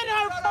you hit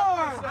her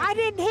for? I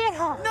didn't hit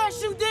her. No,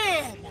 you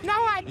did. No,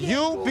 I didn't.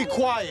 You be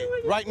quiet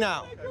right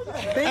now.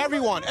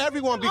 Everyone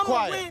be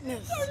quiet. I'm a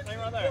witness. Hang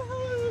right there.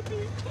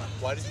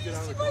 Why did you get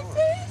out of the car?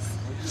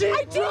 She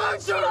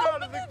drugged her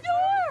out of the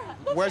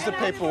door. Where's the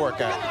paperwork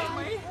at?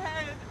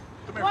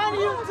 Why are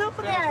you doing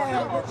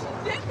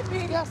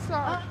that? Yes,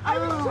 sir. I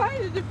was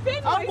trying to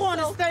defend myself. I'm going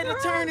to state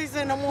attorneys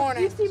in the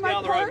morning. Do you see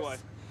my purse?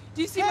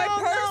 Do you see my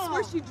purse no.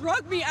 where she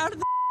drugged me out of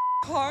the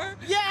car?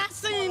 Yeah, I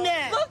seen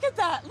that. Look at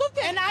that. Look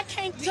at. And I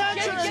can't touch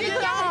her.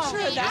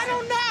 I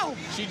don't know.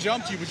 She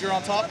jumped you, but you're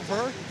on top of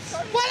her?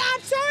 Well,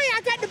 I'm sorry.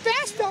 I got the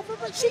best of her,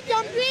 but she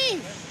jumped me.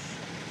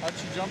 How'd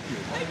she jump you?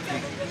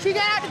 She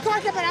got out the car,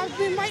 but I've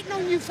been waiting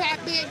on you, fat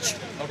bitch.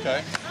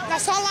 Okay.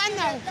 That's all I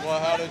know. Well,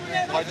 how'd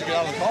you get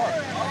out of the car?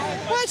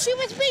 Well, she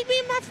was beating me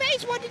in my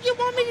face. What did you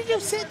want me to do?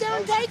 Sit there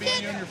and take Beating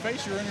it? you in your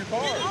face, you're in your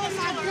car. Oh,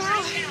 my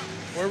God.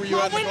 Where were you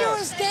My at in the window car?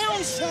 is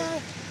down,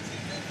 sir.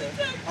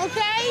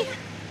 Okay?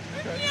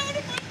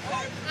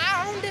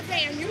 I own the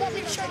van. You want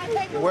me to show you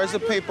paperwork? Where's the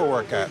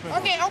paperwork at?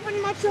 Okay,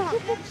 open my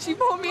trunk. She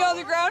pulled me on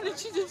the ground and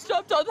she just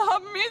jumped on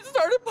top of me and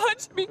started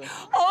punching me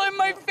all in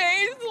my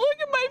face. Look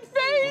at my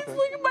face.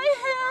 Look at my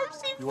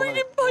hair. She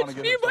freaking punched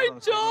me in my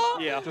jaw.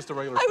 Yeah. Just a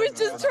regular I was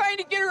statement. just trying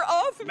to get her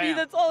off of me.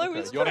 That's all I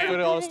was You want to trying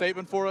put to out a do.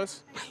 statement for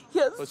us?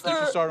 Yes, Let's sir.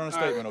 get you started on a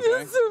statement, okay?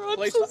 Yes, sir. I'm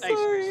Please, so hey,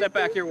 sorry. step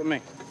back here with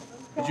me.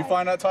 Did you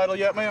find that title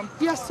yet, ma'am?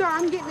 Yes, sir.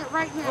 I'm getting it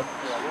right now. What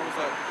was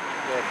that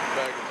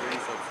bag of green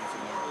substance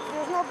in there?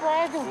 There's no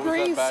bag of What was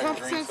green that bag of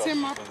green substance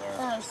in my substance in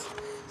there? purse.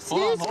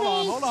 Hold on, Excuse hold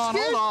on, me. hold on,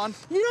 hold on.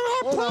 You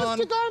don't have Hold purse on.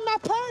 to go in my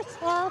purse,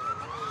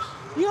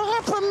 sir. You don't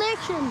have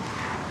permission.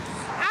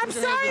 I'm Put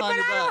your sorry, hands but behind I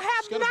your don't back.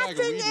 have Just got a bag of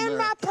nothing weed in in there.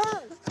 my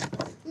purse.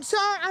 I'm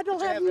sorry, I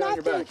don't have Put your hands behind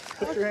your nothing. back.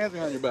 Put your hands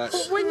behind your back.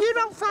 When you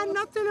don't find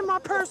nothing in my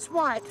purse,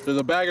 what? There's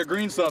a bag of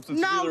green substance,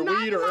 No, either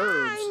not weed or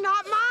herbs. mine,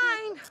 not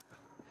mine.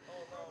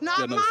 Not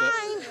Yeah, no,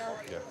 that-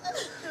 mine.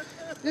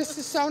 This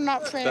is so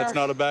not fair. That's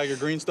not a bag of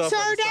green stuff? Sir,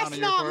 like it's found that's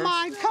in your not purse?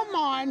 mine. Come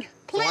on, So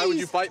please. why would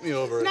you fight me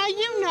over it? Now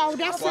you know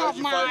that's Why not would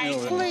you fight me mine.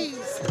 over it?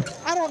 Please.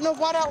 I don't know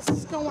what else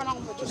is going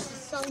on, but this is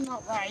so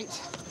not right.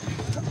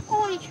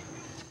 Oi,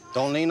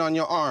 Don't lean on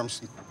your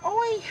arms.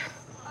 oi.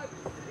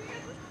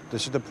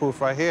 This is the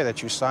proof right here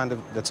that you signed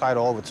the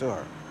title over to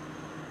her.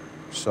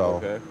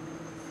 So. Okay.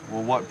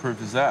 Well, what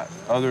proof is that,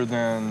 other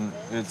than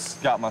it's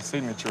got my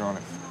signature on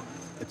it?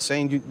 It's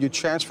saying you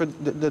transferred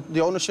the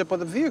ownership of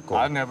the vehicle.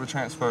 I never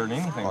transferred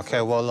anything.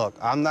 Okay, well, look,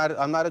 I'm not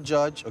a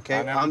judge, okay?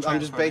 I never I'm just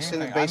transferred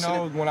basing anything. it. I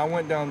know when I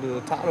went down to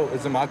the title,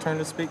 is it my turn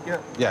to speak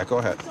yet? Yeah, go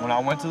ahead. When I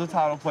went to the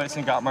title place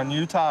and got my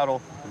new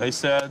title, they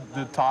said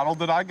the title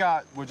that I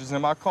got, which is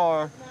in my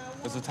car,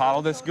 is a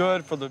title that's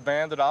good for the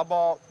van that I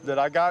bought, that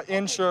I got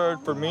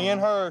insured for me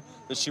and her,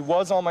 that she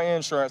was on my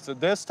insurance.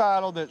 That this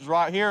title that's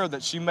right here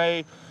that she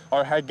may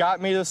or had got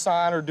me to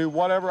sign or do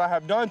whatever I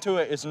have done to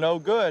it is no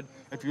good.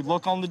 If you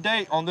look on the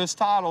date on this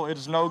title, it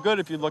is no good.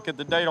 If you look at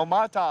the date on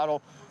my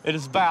title, it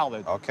is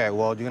valid. Okay,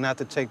 well, you're gonna have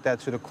to take that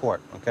to the court,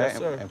 okay? Yes,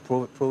 sir. And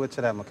prove it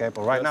to them, okay?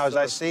 But right Yes, now, as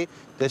I sir. see,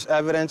 this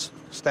evidence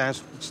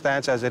stands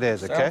as it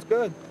is, okay? Sounds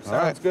good. All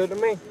right. Sounds good to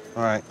me.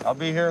 All right. I'll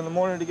be here in the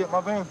morning to get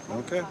my van.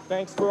 Okay.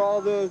 Thanks for all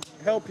the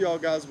help y'all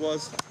guys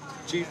was.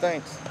 Chief,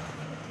 thanks.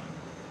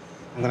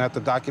 I'm gonna have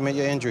to document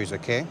your injuries,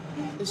 okay?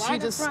 She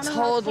just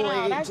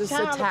totally just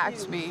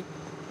attacked me.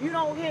 You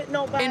don't hit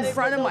nobody. In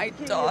front of my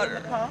daughter.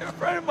 In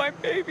front of my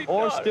baby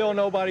Or daughter. steal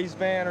nobody's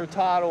van or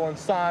title and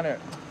sign it.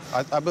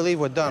 I believe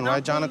we're done,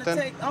 right,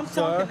 Jonathan?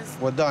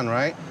 We're done,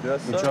 right?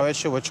 Yes, sir. With your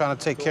issue, we're trying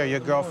to take care of your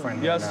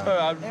girlfriend. Yes, now. sir.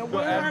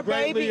 I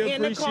greatly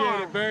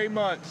appreciate it very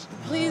much.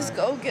 Please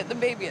go get the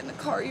baby in the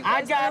car. You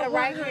guys, I got it don't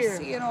right want her here.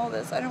 seeing all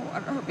this. I don't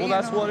want her Well, being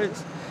that's all what this.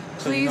 it's.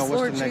 So you Please, know what's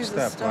Lord the next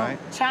Jesus, step, don't. right?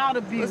 Child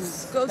abuse.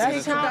 Let's go That's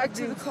take her child back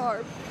to the abuse.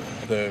 car.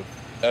 The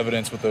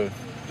evidence with the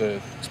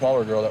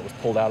smaller girl that was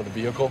pulled out of the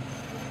vehicle,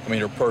 I mean,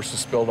 her purse is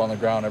spilled on the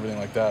ground, everything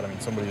like that. I mean,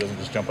 somebody doesn't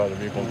just jump out of the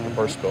vehicle and her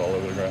purse spill all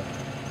over the ground.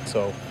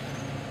 So,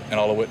 and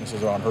all the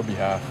witnesses are on her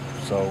behalf.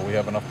 So we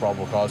have enough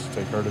probable cause to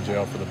take her to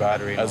jail for the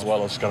battery, as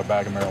well as she's got a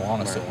bag of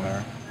marijuana sitting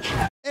there.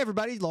 Hey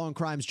everybody,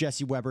 Law&Crime's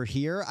Jesse Weber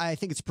here. I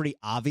think it's pretty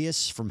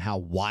obvious from how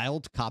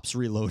wild Cops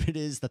Reloaded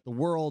is that the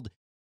world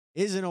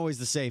isn't always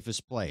the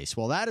safest place.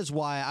 Well, that is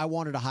why I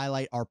wanted to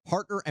highlight our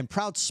partner and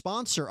proud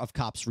sponsor of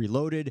Cops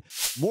Reloaded,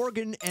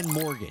 Morgan &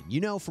 Morgan.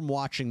 You know from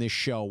watching this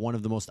show, one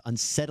of the most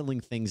unsettling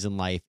things in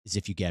life is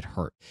if you get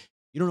hurt.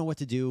 You don't know what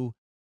to do.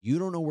 You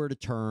don't know where to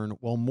turn.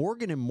 Well,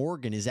 Morgan &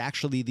 Morgan is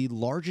actually the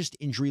largest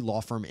injury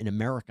law firm in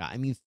America. I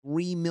mean,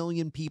 3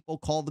 million people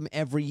call them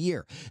every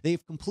year.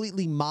 They've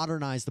completely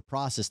modernized the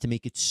process to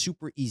make it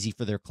super easy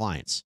for their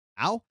clients.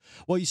 How?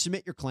 Well, you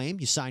submit your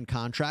claim, you sign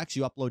contracts,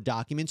 you upload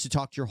documents, you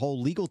talk to your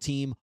whole legal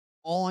team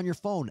all on your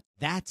phone.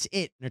 That's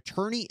it. An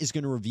attorney is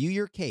going to review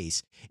your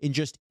case in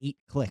just 8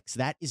 clicks.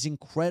 That is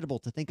incredible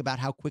to think about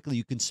how quickly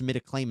you can submit a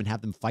claim and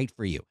have them fight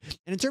for you.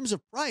 And in terms of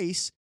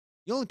price,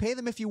 you only pay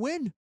them if you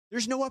win.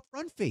 There's no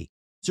upfront fee.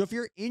 So if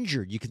you're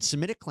injured, you can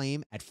submit a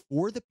claim at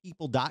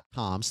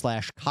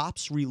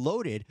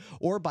forthepeople.com/copsreloaded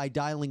or by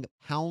dialing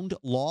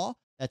 #law.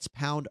 That's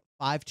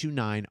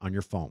 #529 on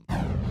your phone.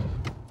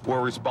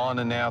 We're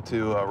responding now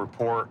to a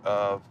report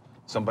of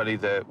somebody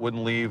that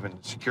wouldn't leave and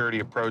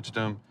security approached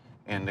him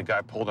and the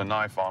guy pulled a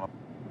knife on him.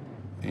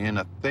 And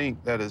I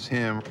think that is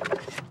him.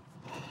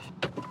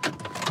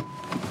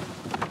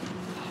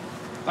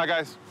 Hi,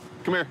 guys.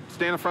 Come here.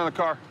 Stand in front of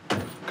the car.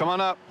 Come on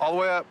up, all the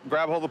way up.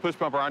 Grab hold of the push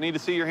bumper. I need to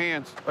see your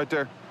hands right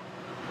there.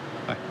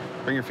 Hey,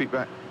 bring your feet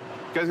back.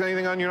 You guys got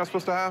anything on you're not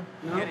supposed to have?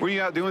 No. What are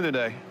you out doing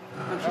today?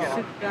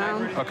 Sit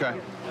down. Okay.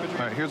 All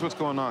right, here's what's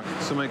going on.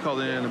 Somebody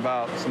called in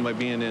about somebody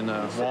being in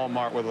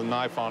Walmart with a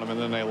knife on them, and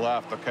then they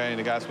left, okay? And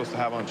the guy's supposed to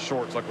have on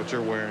shorts like what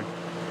you're wearing.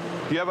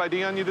 Do you have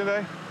ID on you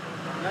today?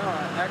 No,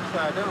 actually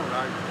I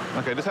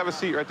don't. Okay, just have a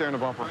seat right there in the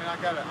bumper. I mean, I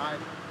got it.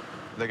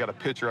 They got a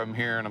picture of him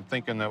here, and I'm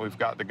thinking that we've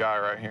got the guy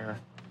right here.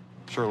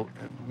 Sure, it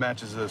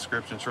matches the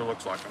description, sure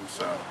looks like him,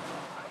 so.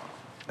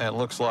 And it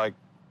looks like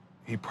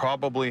he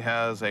probably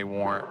has a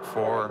warrant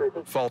for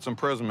false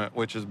imprisonment,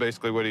 which is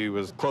basically what he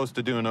was close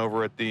to doing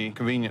over at the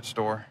convenience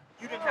store.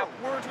 You didn't have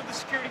words with the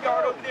security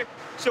guard over there.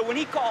 So when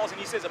he calls and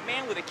he says a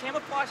man with a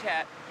camouflage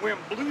hat, wearing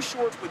blue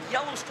shorts with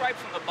yellow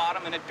stripes on the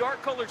bottom and a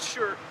dark-colored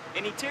shirt,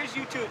 and he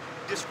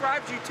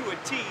describes you to a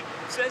T,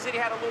 says that he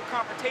had a little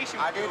confrontation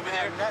with you over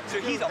there.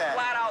 So he's a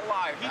flat-out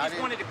liar. He just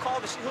wanted to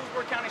call the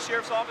Hillsborough County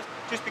Sheriff's Office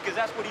just because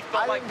that's what he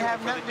felt like doing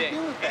for the day.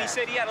 And he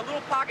said he had a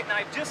little pocket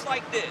knife just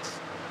like this.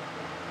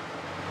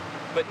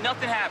 But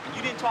nothing happened.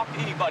 You didn't talk to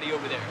anybody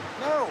over there.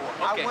 No,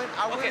 okay.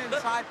 I went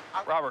inside.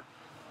 Robert,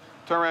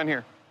 turn around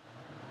here.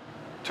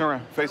 Turn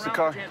around, face the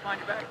car. Hands behind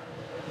your back.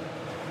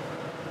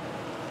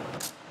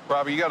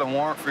 Robert, you got a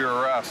warrant for your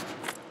arrest.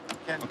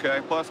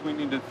 Okay, plus we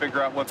need to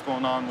figure out what's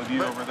going on with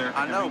you over there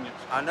at the convenience.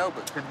 I know,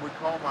 but can we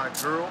call my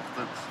girl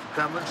that's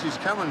coming? She's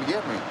coming to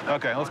get me.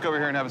 Okay, let's go over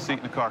here and have a seat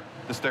in the car.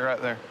 Just stay right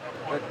there.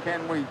 But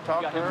can we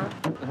talk to her?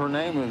 Her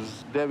name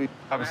is Debbie.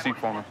 Have a seat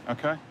for me,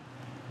 okay?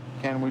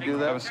 Can we do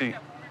that? Have a seat.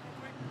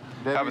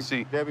 Debbie, have a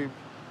seat. Debbie.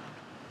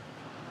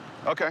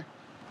 Okay.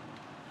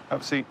 Have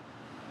a seat.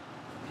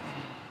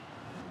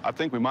 I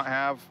think we might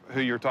have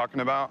who you're talking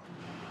about.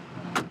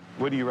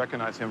 Where do you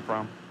recognize him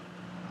from?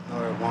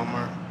 At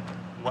Walmart.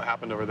 What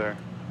happened over there?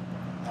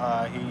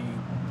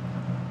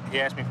 He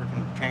asked me for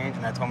change,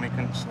 and I told him he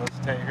couldn't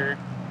solicitate her.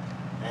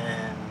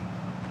 And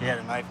he had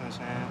a knife in his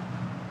hand.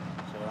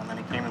 So, and then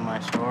he came in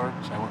my store,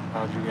 so I went and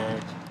called you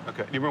guys.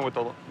 Okay. Do you remember what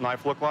the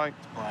knife looked like?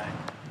 It's black.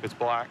 It's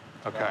black?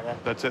 Okay. Yeah.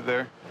 That's it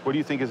there? What do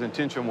you think his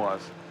intention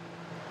was?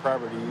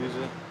 Probably to use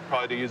it.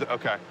 Probably to use it?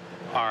 Okay.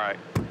 All right.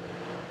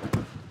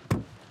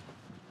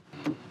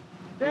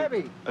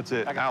 Debbie! That's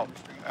it. Out.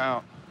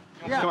 Out.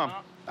 Yeah. Come on.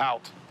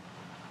 Out.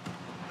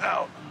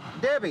 Out.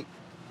 Debbie!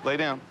 Lay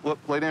down. Look,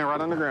 lay down right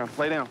on the ground.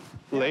 Lay down.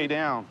 Lay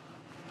down.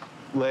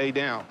 Lay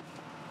down.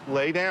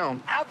 Lay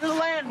down. Out to the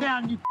land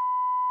down, you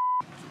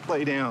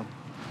Lay down.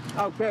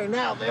 Okay,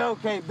 now,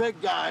 okay,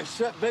 big guy,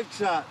 big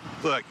shot.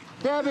 Look,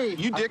 Debbie!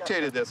 You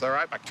dictated this, all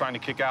right? By trying to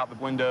kick out the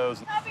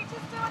windows. Debbie,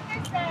 just do what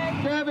they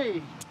say.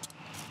 Debbie,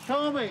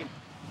 tell me.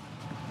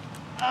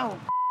 Oh.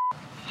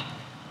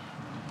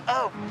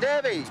 Oh,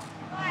 Debbie.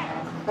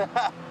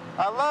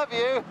 I love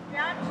you.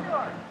 Yeah, I'm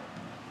sure.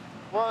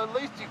 Well, at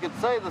least you could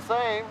say the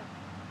same.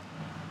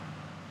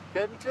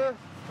 Couldn't you?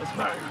 What's the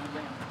matter?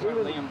 Trying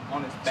to lay him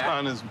on his back.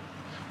 On his,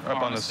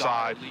 up on the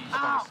side.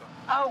 Ow,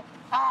 ow,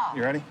 ow.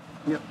 You ready?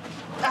 Yep.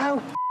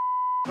 Ow.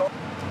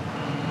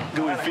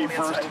 Doing feet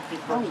first.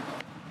 Oh.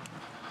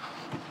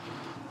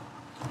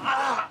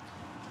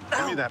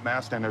 Give me that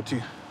mask down there,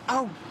 too.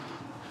 Oh.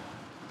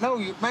 No,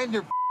 you made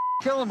your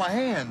killing my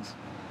hands.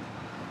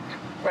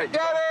 Wait.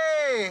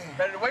 Daddy!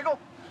 Ready to wiggle?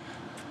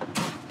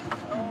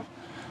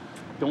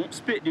 Don't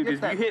spit, dude,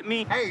 because if you hit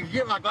me... Hey, you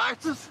get my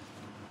glasses?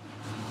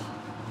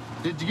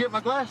 Did you get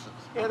my glasses?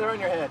 Yeah, they're on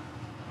your head.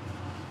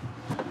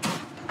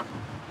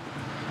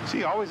 See,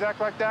 you always act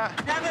like that?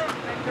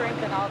 Been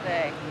drinking all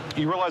day.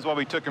 You realize why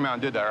we took him out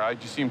and did that, right?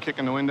 Did you see him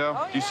kicking the window?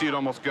 Oh, Did you see it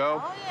almost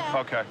go? Oh, yeah.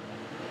 Okay.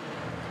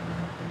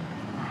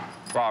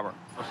 Robert.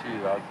 I'll see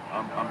you.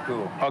 I'm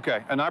cool.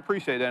 Okay, and I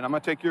appreciate that. And I'm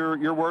going to take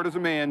your word as a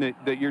man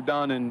that you're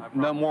done and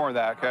no more of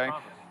that, okay?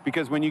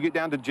 Because when you get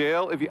down to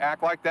jail, if you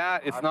act like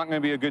that, it's not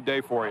going to be a good day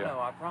for you. No,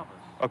 I promise.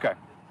 Okay.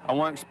 I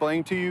want to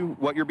explain to you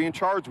what you're being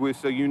charged with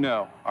so you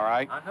know, all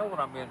right? I know what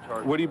I'm being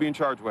charged with. What are you being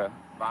charged with?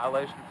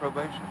 Violation of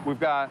probation. We've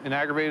got an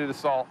aggravated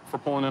assault for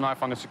pulling a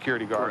knife on a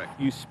security guard. Correct.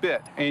 You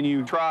spit and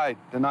you tried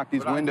to knock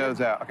these But windows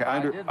out.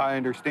 Okay, didn't. I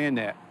understand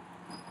that.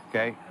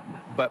 Okay,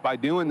 but by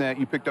doing that,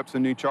 you picked up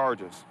some new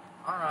charges.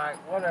 All right,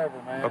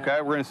 whatever, man.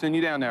 Okay, we're gonna send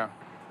you down there.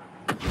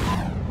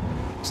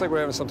 Looks like we're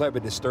having some type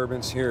of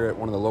disturbance here at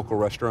one of the local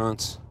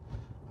restaurants.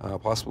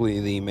 Possibly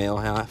the male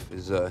half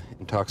is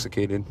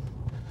intoxicated.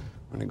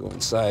 I'm gonna go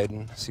inside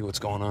and see what's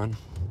going on.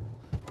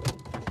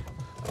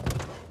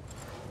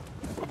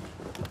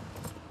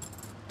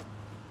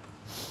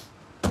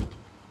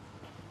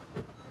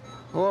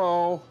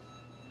 Hello?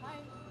 Hi.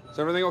 Is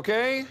everything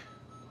okay?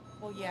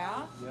 Well,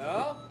 yeah.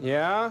 Yeah?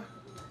 Yeah?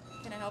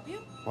 Can I help you?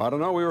 Well, I don't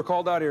know. We were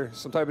called out here.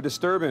 Some type of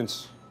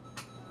disturbance.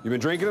 You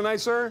been drinking tonight,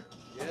 sir?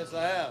 Yes,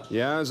 I have.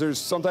 Yeah? Is there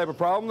some type of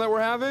problem that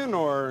we're having,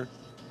 or?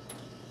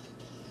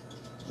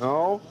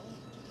 No?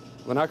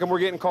 Then how come we're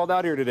getting called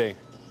out here today?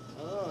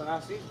 Oh,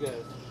 ask these guys.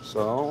 So,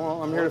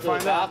 well, I'm here to I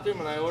went find out. the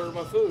bathroom and I ordered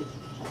my food.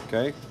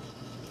 Okay.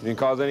 You didn't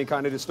cause any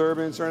kind of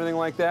disturbance or anything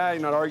like that?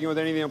 You're not arguing with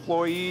any of the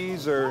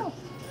employees, or? No.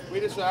 We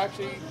just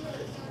actually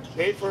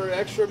paid for an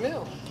extra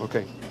meal.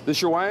 Okay.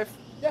 This your wife?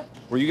 Yeah.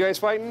 Were you guys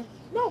fighting?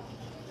 No.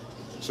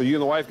 So you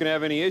and the wife gonna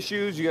have any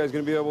issues? You guys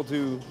gonna be able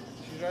to?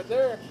 She's right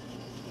there.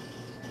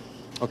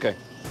 Okay.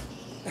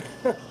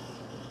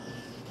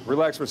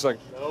 Relax for a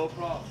second. No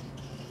problem.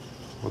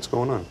 What's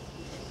going on?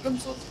 I'm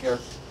so scared.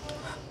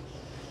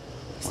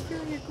 He's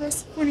very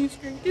aggressive when he's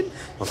drinking.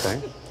 Okay.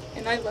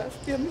 And I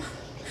left him.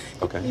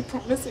 Okay. And he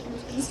promised that he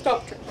was going to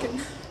stop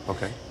drinking.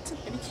 Okay.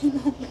 And he came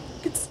home and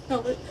I could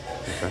smell it.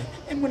 Okay.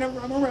 And whenever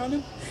I'm around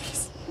him,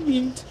 he's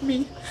mean to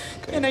me.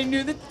 Okay. And I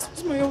knew that this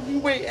was my only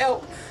way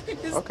out.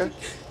 Okay.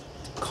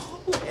 To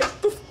call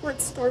it before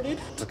it started.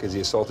 Okay, has he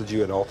assaulted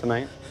you at all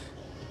tonight?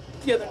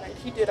 The other night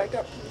he did. I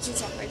got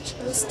bruises on my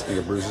chest. You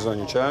got bruises on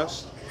your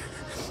chest?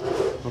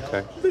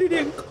 Okay. But he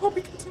didn't call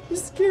because I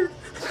was scared.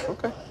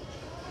 Okay.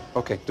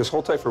 Okay, just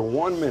hold tight for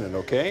 1 minute,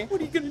 okay? What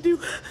are you gonna do?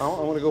 I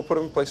want to go put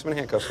him, place him in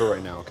handcuffs for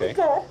right now, okay?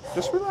 Okay.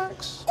 Just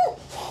relax.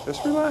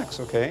 Just relax,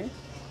 okay?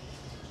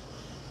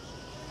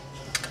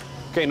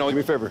 Okay, no, do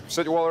me a favor.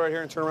 Set your wallet right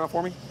here and turn around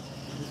for me.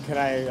 Can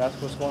I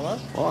ask what's going on?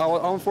 Well,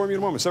 I'll inform you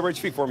in a moment. Separate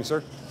your feet for me,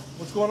 sir.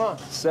 What's going on?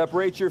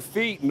 Separate your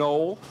feet,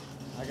 Noel.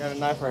 I got a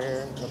knife right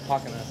here in the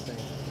pocket of that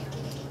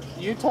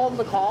thing. You told him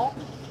to call?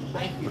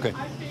 Thank you. Okay,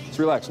 just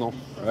relax, Noel,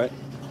 all right?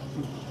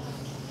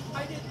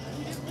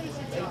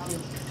 Thank you.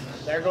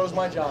 There goes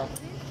my job.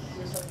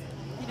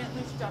 You didn't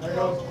lose your job. There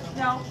goes.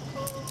 No.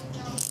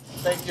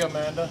 Thank you,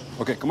 Amanda.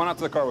 Okay, come on out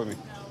to the car with me.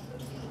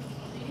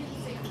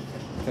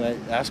 Can I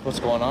ask what's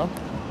going on?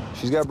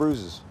 She's got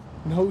bruises.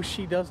 No,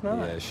 she does not.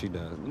 Yeah, she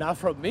does. Not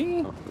from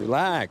me. Oh,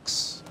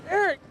 relax.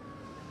 Eric,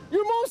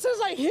 your mom says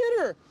I hit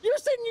her. You're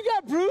saying you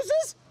got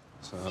bruises?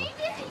 So, He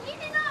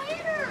did not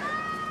hit her.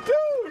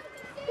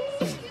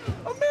 Dude!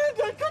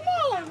 Amanda, come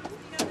on!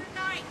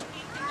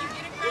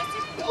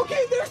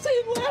 Okay, they're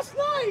saying last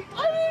night.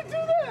 I didn't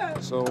do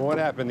that. so what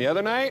happened the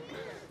other night?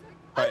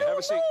 All right, have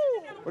a seat.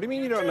 What do you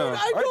mean you don't know? All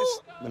right,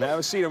 then have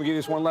a seat. I'm gonna give you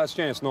this one last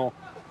chance, Noel.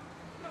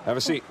 Have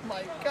a seat. Oh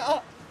my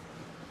God.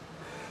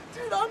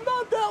 Dude, I'm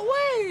not that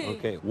way.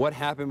 Okay, what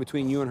happened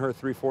between you and her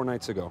 3-4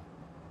 nights ago?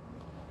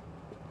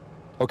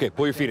 Okay,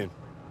 pull your feet in.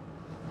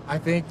 I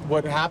think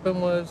what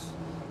happened was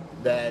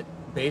that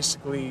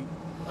basically,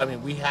 I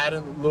mean, we had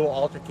a little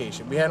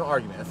altercation. We had an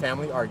argument, a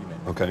family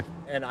argument. Okay.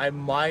 And I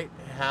might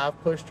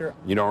have pushed her.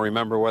 You don't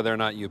remember whether or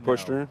not you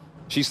pushed her?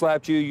 She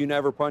slapped you, you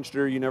never punched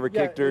her, you never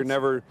kicked her,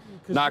 never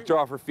knocked her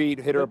off her feet,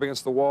 hit her up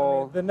against the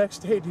wall? The next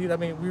day, dude, I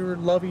mean, we were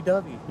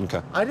lovey-dovey. Okay.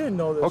 I didn't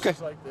know this Okay.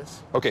 was like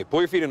this. Okay,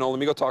 pull your feet in, Noel.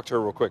 Let me go talk to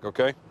her real quick,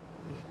 okay?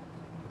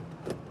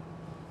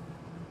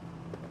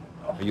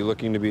 Are you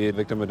looking to be a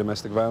victim of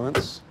domestic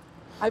violence?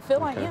 I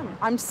feel I am.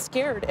 I'm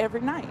scared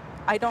every night.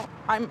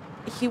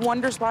 He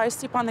wonders why I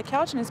sleep on the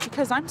couch, and it's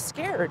because I'm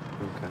scared.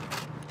 Okay.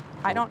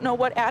 I don't know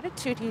what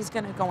attitude he's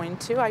going to go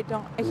into.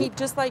 He,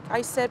 just like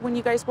I said when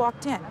you guys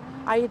walked in,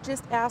 I had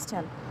just asked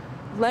him,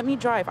 let me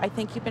drive. I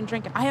think you've been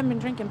drinking. I haven't been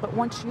drinking, but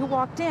once you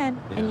walked in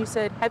and you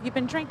said, have you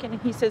been drinking?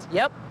 And he says,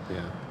 yep.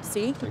 Yeah.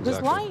 See, he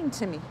was lying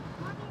to me.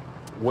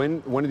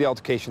 When did the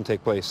altercation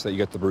take place that you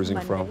got the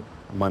bruising from?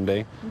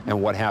 Monday.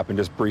 And what happened?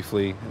 Just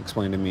briefly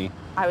explain to me.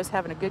 I was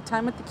having a good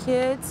time with the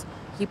kids.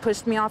 He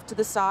pushed me off to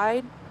the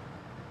side,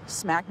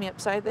 smacked me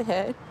upside the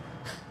head.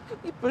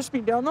 He pushed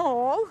me down the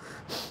hall.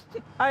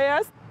 I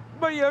asked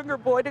my younger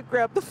boy to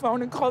grab the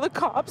phone and call the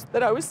cops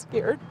that I was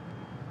scared.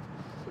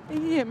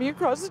 He hit me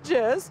across the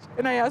chest,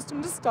 and I asked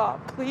him to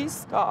stop. Please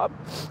stop.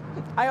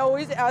 I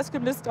always ask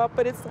him to stop,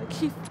 but it's like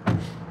he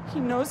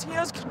knows he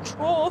has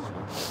control.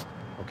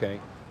 Okay.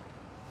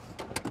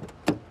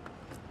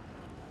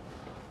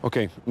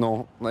 Okay,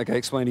 no, like I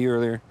explained to you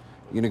earlier,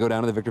 you're gonna go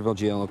down to the Victorville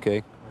jail,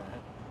 okay?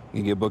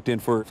 You get booked in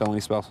for felony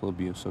spousal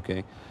abuse,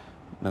 okay?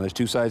 Now there's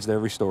two sides to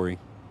every story.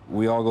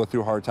 We all go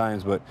through hard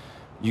times, but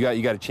you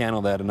got to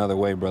channel that another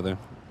way, brother.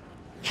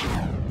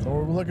 So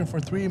we're looking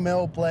for 3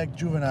 male black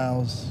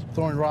juveniles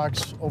throwing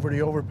rocks over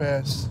the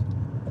overpass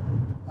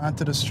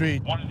onto the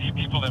street. One of the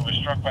people that was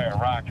struck by a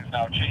rock is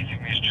now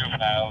chasing these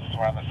juveniles.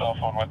 We're on the cell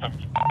phone with them.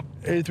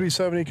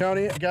 8370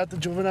 County, I got the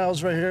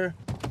juveniles right here.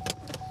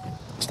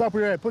 Stop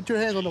where you're at. Put your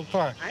hands on the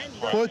car.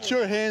 Put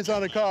your hands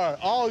on the car.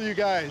 All of you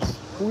guys.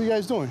 What are you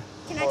guys doing?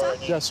 Can I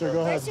talk? Yes, sir.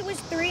 Go ahead. First it was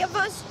 3 of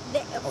us.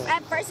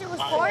 At first it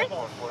was 4,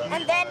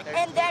 and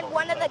then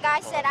one of the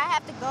guys said I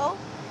have to go,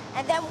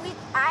 and then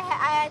I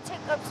had to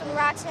take up some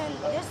rocks, and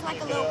there's like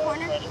a little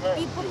corner.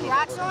 We put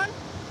rocks on,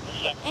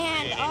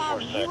 and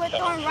we were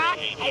throwing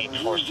rocks.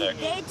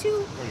 They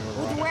two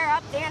would wear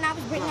up there, and I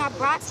was bringing up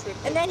rocks,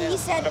 and then he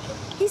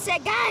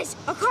said, guys,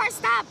 a car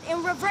stopped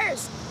in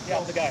reverse.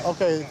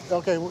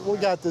 Okay, we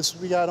got this.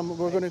 We got them.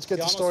 We're going to get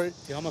the story.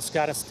 They almost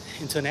got us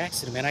into an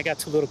accident, man. I got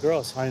 2 little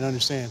girls. I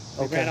understand.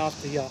 They Okay. ran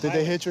off the Did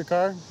they hit your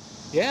car?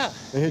 Yeah.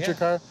 They hit your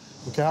car?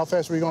 Okay, how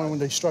fast were you going when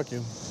they struck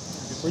you?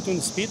 We're doing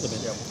the speed limit.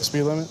 The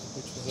speed limit?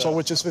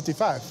 Which is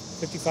 55?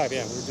 55,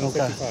 yeah. We're doing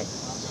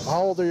 55.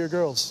 How old are your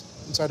girls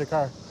inside the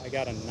car? I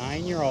got a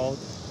 9-year-old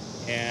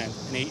and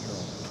an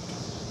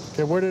 8-year-old.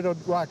 Okay, where did the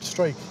rock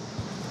strike?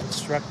 It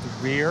struck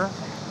the rear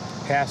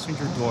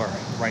passenger door,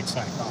 right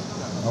side.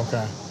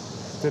 Okay.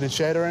 Did it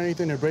shatter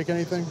anything or break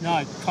anything? No,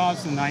 it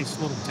caused a nice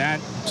little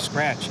dent,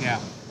 scratch, yeah.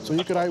 So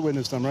you could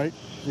eyewitness them, right?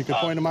 You could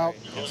point them out?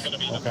 Yes.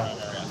 Okay.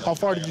 How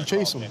far did you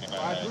chase them? From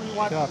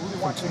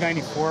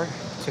 294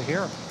 to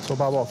here. So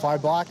about, what,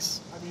 5 blocks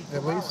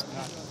at least?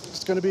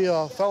 It's going to be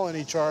a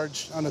felony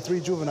charge on the 3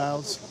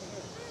 juveniles.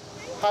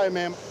 Hi,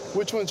 ma'am.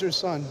 Which one's your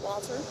son?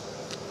 Walter.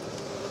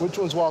 Which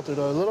one's Walter?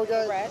 The little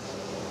guy? Red.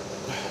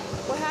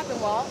 What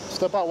happened, Walt?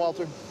 Step out,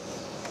 Walter.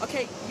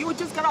 Okay, you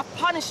just got off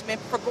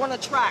punishment for going to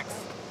tracks.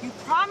 You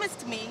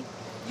promised me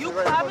you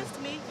were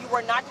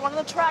not going to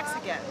the tracks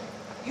again.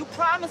 You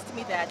promised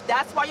me that.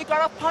 That's why you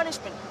got off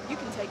punishment. You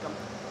can take them.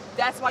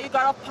 That's why you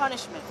got off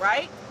punishment,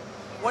 right?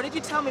 What did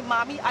you tell me,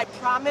 Mommy? I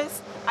promise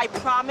I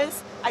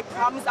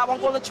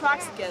won't go to the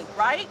tracks again,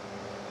 right?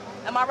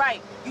 Am I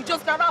right? You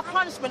just got off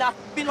punishment. I've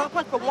been on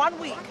punishment for 1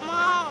 week.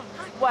 Mom.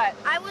 What?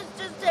 I was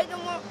just taking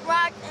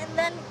rocks and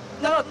then...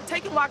 No,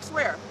 taking rocks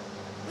where?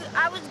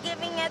 I was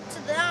giving it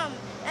to them.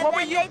 And What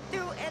then were you?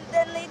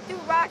 they threw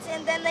rocks,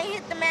 and then they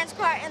hit the man's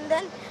car, and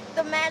then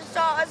the man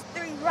saw us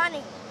 3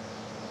 running.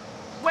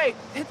 Wait,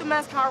 hit the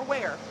man's car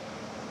where?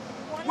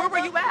 Where were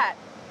you at?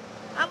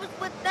 I was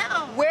with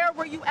them. Where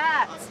were you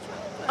at?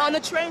 On the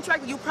train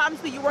track. You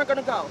promised me you weren't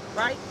gonna go,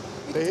 right?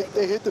 They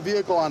hit the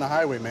vehicle on the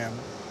highway, ma'am.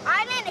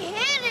 I didn't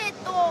hit it,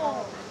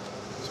 though.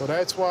 So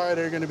that's why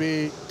they're going to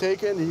be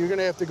taken, and you're going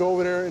to have to go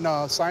over there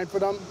and sign for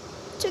them.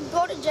 To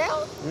go to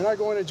jail? You're not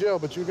going to jail,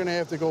 but you're going to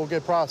have to go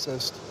get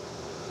processed.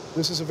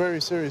 This is a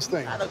very serious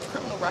thing. I had a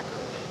criminal record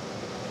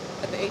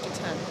at the age of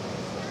 10.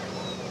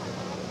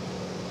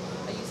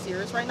 Are you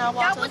serious right now,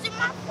 Walter? That wasn't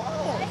my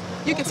fault.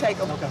 You can take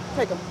them. Okay.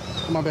 Take them.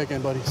 Come on back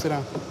in, buddy. Sit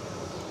down.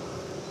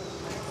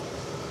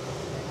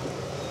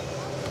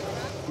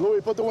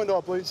 Louis, put the window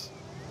up, please.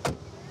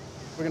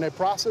 We're going to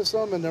process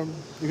them, and then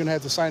you're going to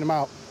have to sign them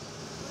out.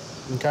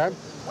 Okay?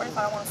 What if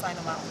I don't want to sign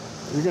them out?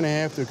 You're going to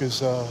have to,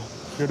 because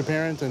you're the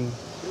parent, and...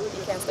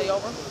 You can't stay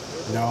over?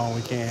 No,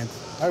 we can't.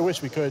 I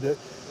wish we could.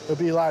 It'd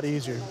be a lot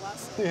easier.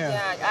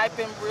 Yeah, I've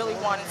been really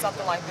wanting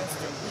something like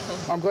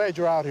this. I'm glad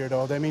you're out here,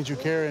 though. That means you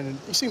care, and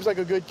he seems like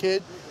a good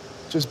kid.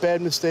 Just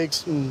bad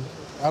mistakes, and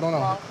I don't know.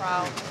 Wrong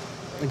crowd.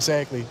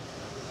 Exactly.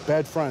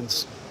 Bad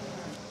friends.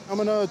 I'm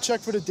going to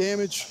check for the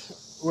damage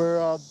where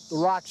the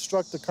rock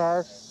struck the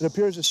car. It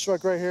appears it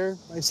struck right here.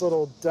 Nice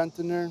little dent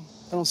in there.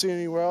 I don't see it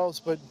anywhere else,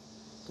 but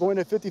going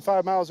at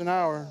 55 miles an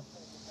hour,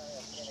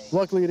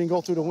 luckily it didn't go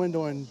through the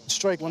window and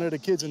strike one of the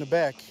kids in the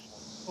back.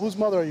 Whose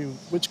mother are you?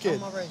 Which kid?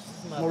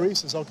 Maurice's mother.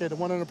 Maurice's, okay. The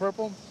one in the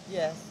purple?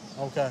 Yes.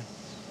 Okay.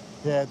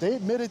 Yeah, they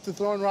admitted to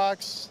throwing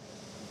rocks.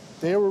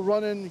 They were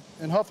running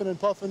and huffing and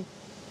puffing.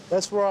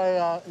 That's where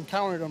I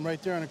encountered them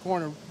right there in the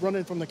corner,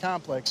 running from the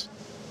complex.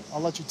 I'll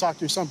let you talk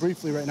to your son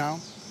briefly right now.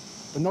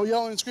 But no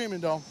yelling and screaming,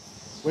 though.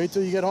 Wait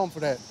till you get home for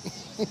that.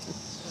 Beat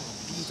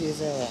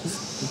his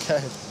ass.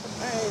 Okay.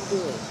 I ain't do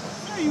it.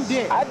 No, you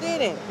did. I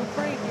didn't.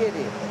 Frank did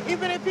it.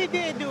 Even if he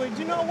did do it,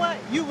 you know what?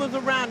 You was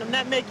around him.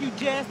 That make you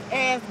just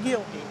as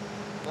guilty.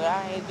 But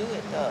I ain't do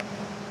it, though.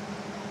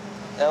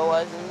 That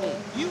wasn't me.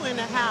 You in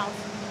the house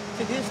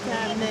to this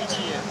time next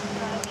year. I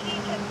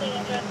need to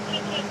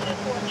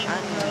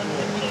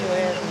beat your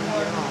ass when you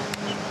get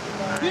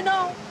home. You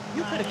know,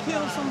 you could have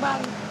killed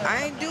somebody.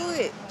 I ain't do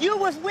it. You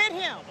was with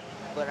him.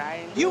 But I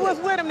ain't You do was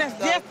it. with him. That's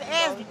just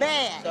as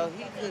bad. So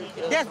he could have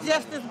killed That's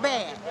just as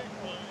bad.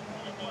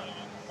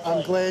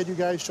 I'm glad you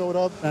guys showed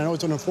up. I know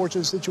it's an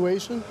unfortunate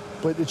situation,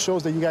 but it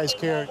shows that you guys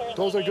care.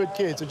 Those are good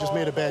kids that just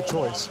made a bad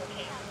choice.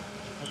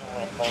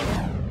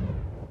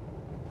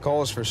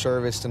 Calls for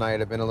service tonight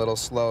have been a little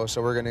slow,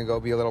 so we're going to go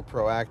be a little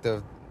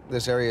proactive.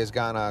 This area has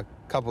gotten a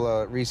couple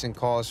of recent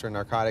calls for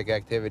narcotic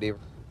activity.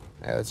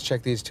 Let's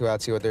check these two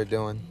out, see what they're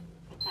doing.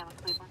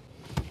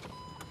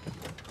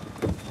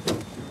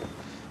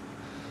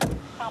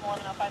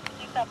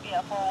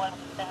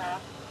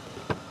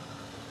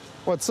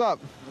 What's up?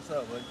 What's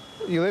up, bud?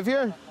 You live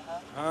here?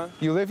 Huh?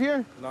 You live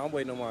here? No, I'm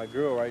waiting on my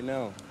girl right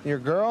now. Your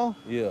girl?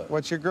 Yeah.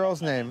 What's your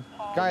girl's name?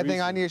 Guy,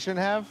 thing on you shouldn't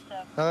have?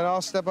 Now then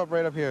I'll step up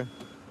right up here.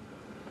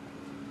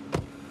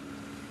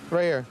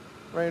 Right here,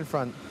 right in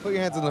front. Put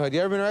your hands on the hood. You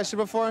ever been arrested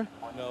before?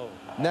 No.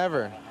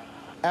 Never.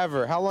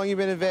 Ever. How long you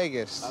been in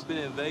Vegas? I've been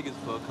in Vegas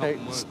for a couple Hey,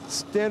 months.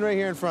 stand right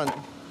here in front.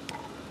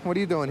 What are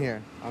you doing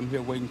here? I'm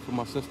here waiting for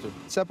my sister.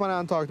 Step on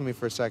out and talk to me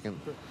for a second.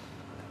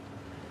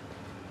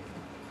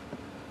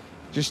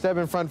 Just step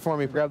in front for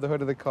me. Grab the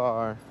hood of the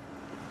car.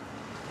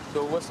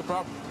 So what's the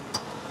problem?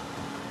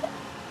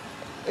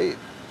 Hey,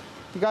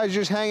 you guys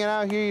just hanging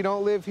out here? You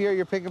don't live here?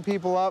 You're picking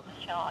people up?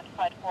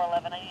 Occupied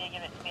 411. I need to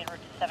give it to me.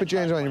 Put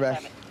your hands on your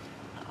back.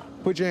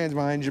 Put your hands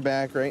behind your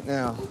back right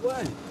now.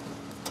 What?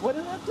 What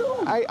did I do?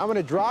 I'm going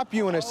to drop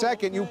you in a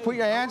second. You put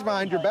your hands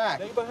behind your back.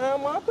 They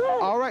behind my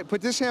back. All right,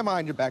 put this hand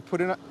behind your back. Put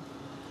it.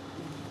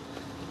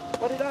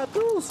 What did I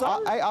do,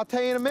 son? I'll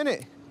tell you in a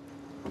minute.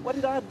 What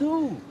did I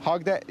do?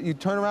 Hog that. You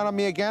turn around on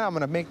me again, I'm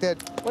going to make that.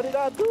 What did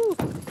I do?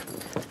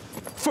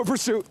 For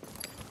pursuit.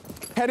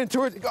 Heading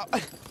towards.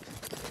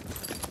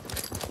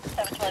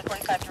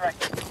 745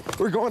 direct.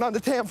 We're going on to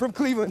Tam from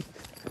Cleveland.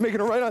 Making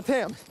a right on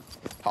Tam.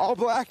 All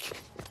black,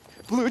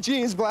 blue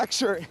jeans, black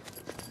shirt.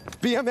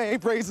 BMA,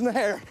 braids in the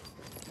hair.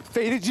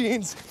 Faded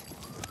jeans.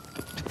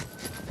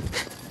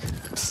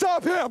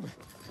 Stop him!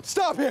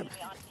 Stop him!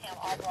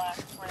 All black,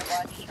 wearing a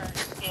black shirt,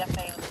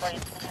 CFA with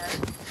braids in the hair.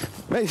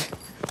 Mate,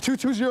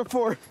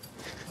 2204.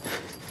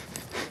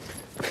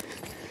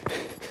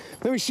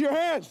 Let me see your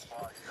hands.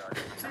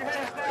 See your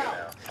hands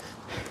now.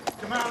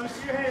 Come on, let me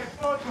see your hands.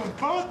 Both of them.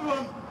 Both of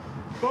them.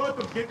 Both of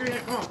them. Get your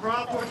hands. Come on. Crawl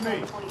out towards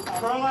me.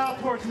 Crawl out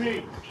towards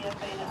me.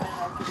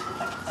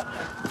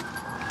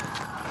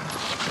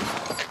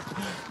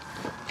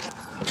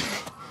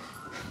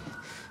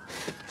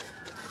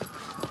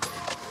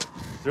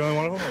 The only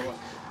one of them or what?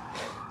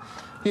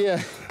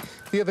 Yeah,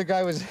 the other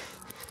guy was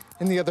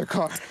in the other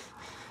car.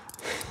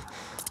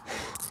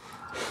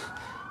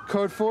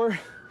 Code 4,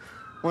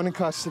 one in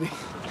custody.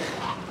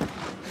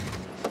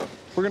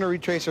 We're gonna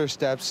retrace our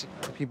steps.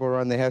 People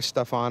run, they have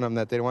stuff on them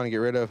that they don't want to get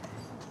rid of.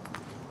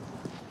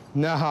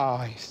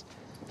 Nice.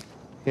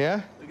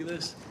 Yeah? Look at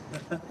this.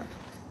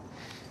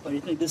 What do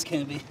you think this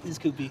can be? This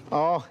could be.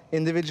 Oh,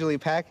 individually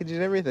packaged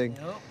and everything.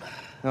 Yep.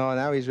 Oh,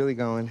 now he's really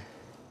going.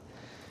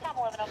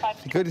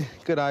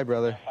 Good eye,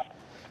 brother.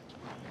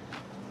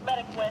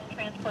 Medic West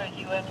transported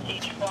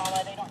UMC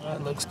trauma. They don't.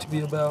 That looks to be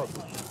about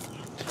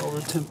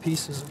over 10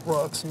 pieces of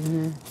rocks in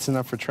here. It's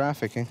enough for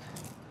trafficking.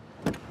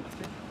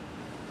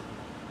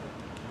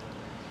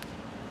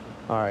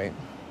 All right,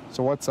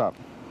 so what's up?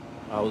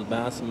 I was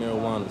buying some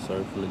marijuana,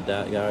 sir, from the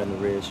guy in the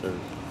red shirt.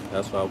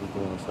 That's what I was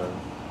doing, sir.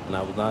 And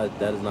I was not,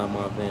 that is not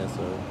my van,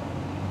 sir.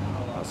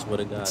 I swear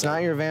to God. It's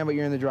not your van, but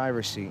you're in the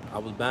driver's seat. I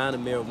was buying the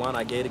marijuana.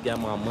 I gave the guy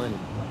my money.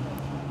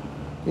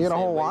 You got a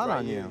whole lot lot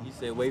on here. you. He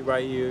said, wait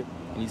right here,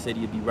 and he said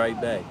he'd be right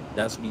back.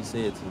 That's what he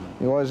said to me.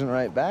 He wasn't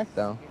right back,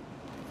 though.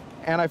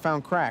 And I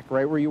found crack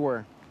right where you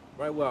were.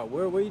 Right where?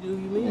 Where do you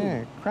mean?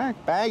 Yeah, crack,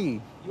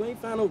 baggy. You ain't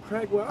found no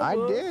crack where I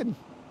was? did.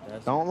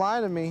 Don't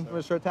lie to me. I'm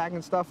gonna start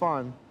tacking stuff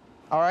on.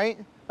 All right?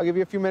 I'll give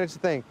you a few minutes to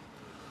think.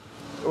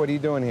 What are you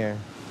doing here?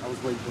 I was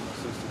waiting for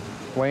my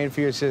sister. Waiting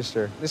for your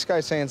sister. This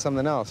guy's saying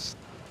something else.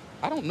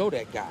 I don't know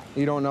that guy.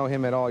 You don't know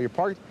him at all. You're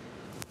parked.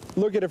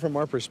 Look at it from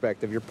our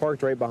perspective. You're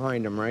parked right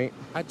behind him, right?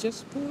 I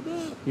just pulled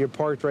up. You're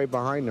parked right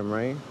behind him,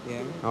 right?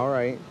 Yeah. All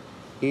right.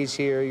 He's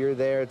here, you're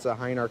there. It's a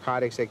high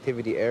narcotics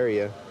activity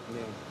area. Yeah.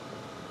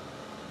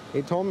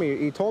 He told me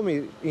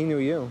he knew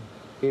you.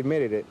 He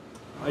admitted it.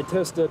 I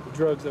tested the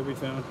drugs that we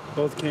found.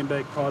 Both came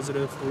back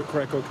positive for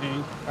crack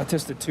cocaine. I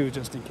tested 2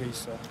 just in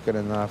case. Good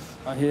enough.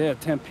 He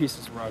had 10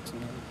 pieces of rocks in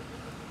there.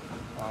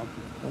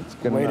 That's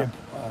good weighted,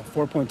 enough.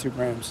 4.2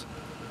 grams.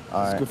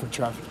 All It's right. good for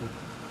trafficking.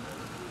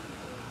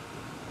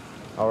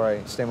 All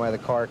right, stay by the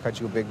car, cut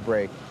you a big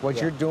break. What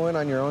Yeah. you're doing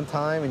on your own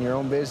time and your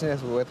own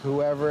business with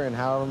whoever and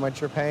however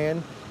much you're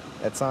paying,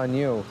 That's on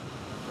you.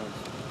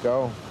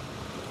 Go.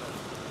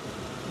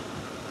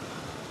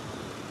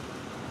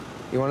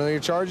 You want to know your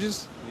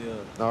charges? Yeah.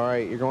 All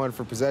right, you're going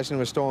for possession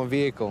of a stolen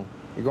vehicle.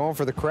 You're going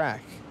for the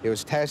crack. It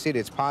was tested,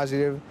 it's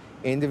positive,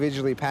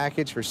 individually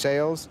packaged for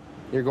sales.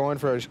 You're going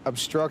for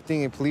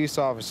obstructing a police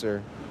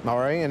officer. All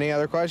right, any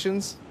other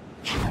questions?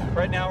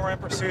 Right now we're in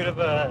pursuit of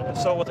an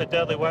assault with a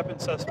deadly weapon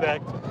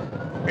suspect.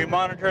 We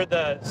monitored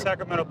the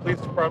Sacramento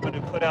Police Department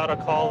who put out a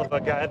call of a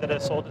guy that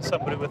assaulted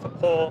somebody with a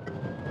pole.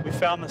 We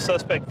found the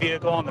suspect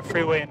vehicle on the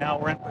freeway and now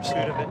we're in pursuit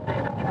of it.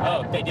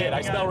 Oh, they did.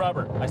 I smell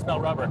rubber. I smell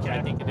rubber. Okay.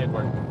 I think it did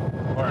work.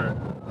 Or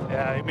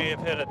yeah, he may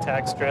have hit a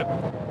tag strip.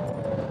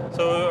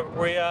 So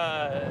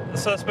the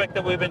suspect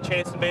that we've been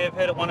chasing may have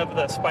hit one of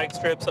the spike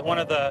strips that one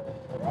of the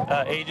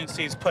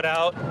agencies put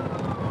out.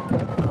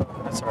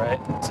 That's all right.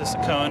 It's just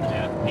a cone.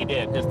 Yeah, he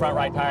did. His front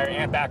right tire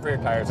and back rear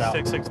tires out.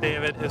 6-6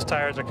 David, his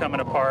tires are coming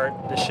apart.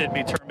 This should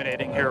be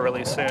terminating here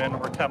really soon.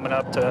 We're coming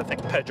up to, I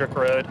think, Pedrick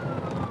Road.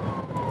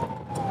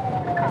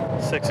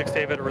 6-6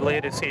 David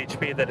relayed to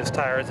CHP that his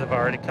tires have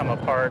already come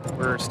apart.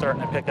 We're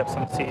starting to pick up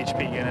some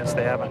CHP units.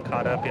 They haven't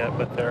caught up yet,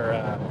 but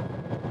they're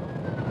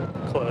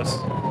close.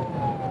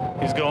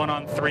 He's going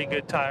on 3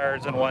 good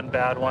tires and 1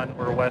 bad one.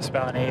 We're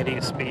westbound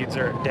 80. Speeds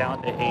are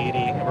down to 80.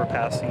 And we're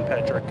passing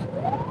Pedrick.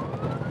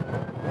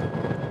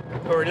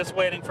 We're just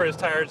waiting for his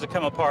tires to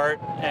come apart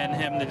and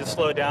him to just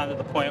slow down to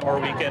the point where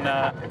we can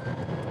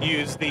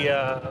use the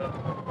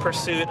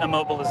pursuit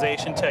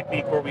immobilization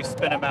technique where we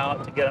spin him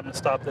out to get him to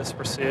stop this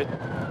pursuit.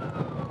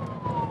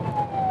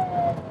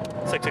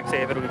 6-6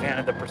 David, we've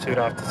handed the pursuit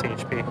off to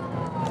CHP.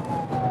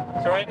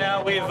 So right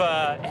now we've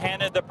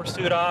handed the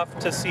pursuit off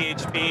to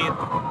CHP.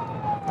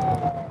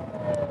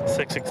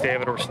 6-6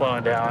 David, we're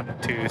slowing down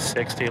to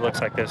 60. Looks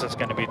like this is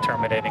going to be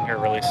terminating here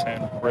really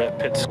soon. We're at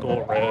Pitt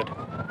School Road.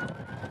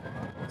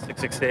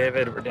 6-6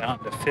 David, we're down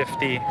to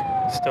 50.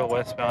 Still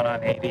westbound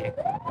on 80.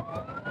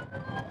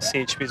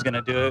 CHP is going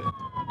to do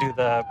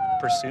the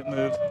pursuit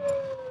move.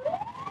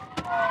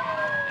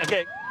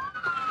 Okay.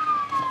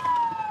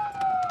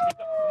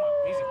 Come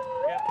on, easy.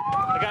 Yeah.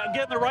 I got him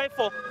getting the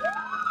rifle.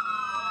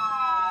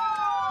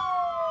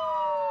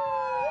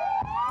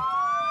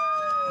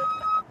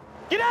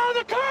 Get out of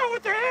the car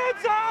with your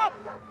hands up!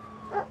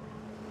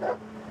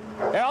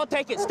 Here, I'll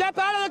take it. Step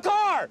out of the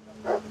car!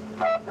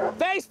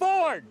 Face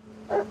forward!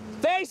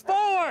 Face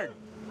forward!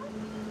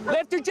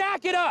 Lift your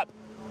jacket up!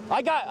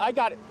 I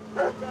got it.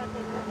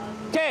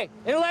 Okay,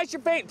 interlace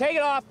your feet. Take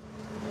it off.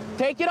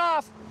 Take it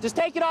off. Just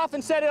take it off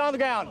and set it on the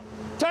ground.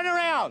 Turn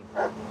around.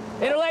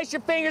 Interlace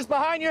your fingers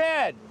behind your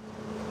head.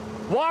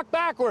 Walk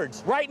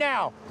backwards right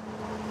now.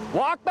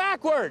 Walk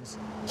backwards.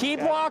 Keep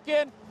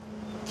walking.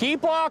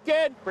 Keep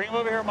walking. Bring him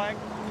over here, Mike.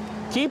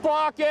 Keep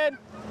walking.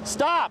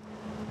 Stop.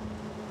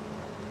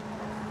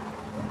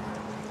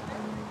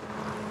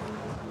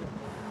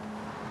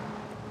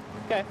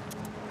 Okay.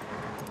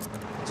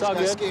 It's all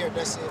good. Scared,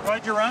 that's it.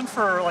 Why'd you run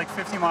for like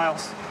 50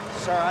 miles?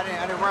 Sir, I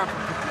didn't run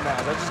for 50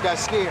 miles. I just got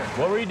scared.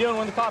 What were you doing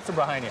when the cops were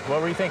behind you?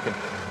 What were you thinking?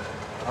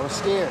 I was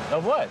scared.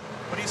 Of what?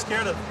 What are you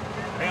scared of?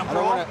 Are you on I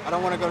parole?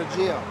 don't want to go to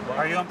jail.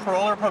 Are you on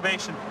parole or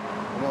probation?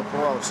 I'm on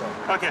parole, sir.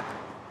 Okay.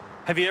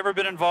 Have you ever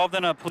been involved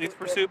in a police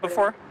pursuit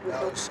before?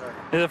 No, sir.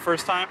 Is it the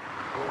first time?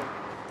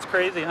 It's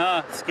crazy,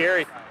 huh? It's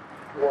scary.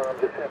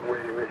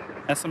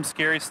 That's some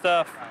scary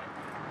stuff.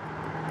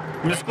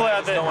 I'm just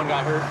glad that no one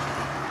got hurt.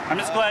 I'm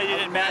just glad you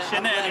didn't mash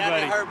into anybody. I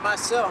didn't hurt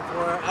myself,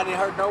 or I didn't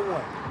hurt no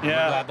one.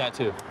 Yeah. I'm glad that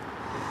too.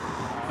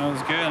 That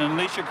was good. And at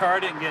least your car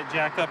didn't get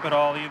jacked up at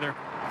all either.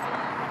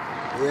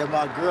 Yeah,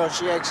 my girl,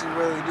 she actually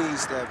really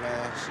needs that,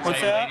 man.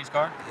 What's that? Lady's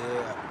car?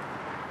 Yeah.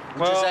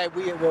 We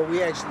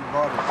actually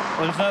bought it.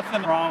 Well, there's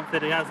nothing wrong with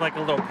it. It has like a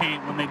little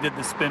paint when they did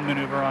the spin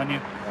maneuver on you.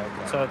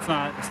 Okay. So it's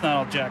not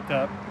all jacked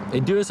up. Hey,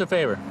 do us a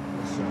favor.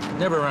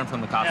 Never run from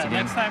the cops Yeah,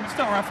 again. next time, just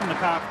don't run from the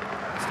cop.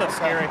 Stuff's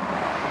scary.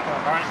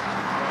 All right.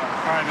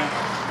 All right, man.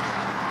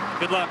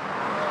 Good luck.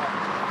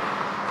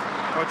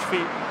 Watch your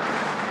feet.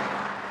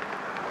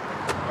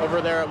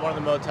 Over there at one of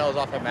the motels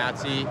off of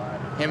Matsy,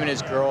 him and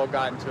his girl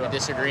got into a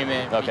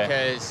disagreement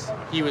because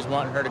he was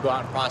wanting her to go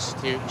out and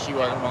prostitute and she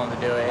wasn't willing to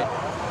do it.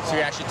 So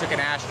he actually took an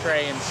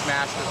ashtray and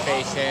smashed her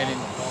face in and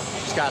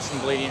she's got some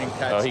bleeding and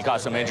cuts. Oh, he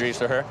caused some injuries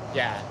to her?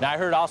 Yeah. Now I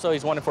heard also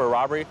he's wanted for a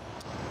robbery.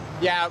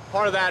 Yeah,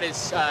 part of that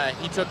is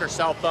he took her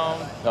cell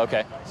phone.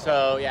 Okay.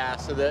 So yeah,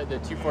 so the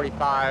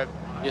 245,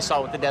 the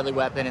assault with the deadly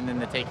weapon, and then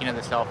the taking of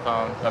the cell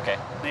phone. Okay.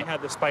 They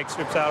had the spike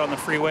strips out on the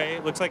freeway.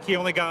 Looks like he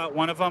only got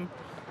one of them,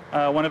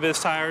 one of his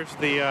tires,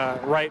 the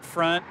right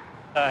front.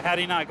 Had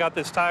he not got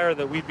this tire,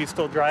 that we'd be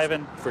still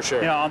driving. For sure.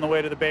 You know, on the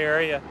way to the Bay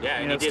Area. Yeah,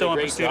 and you know, he did still a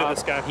great in pursuit job. of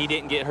this guy. He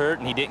didn't get hurt,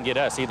 and he didn't get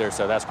us either,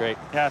 so that's great.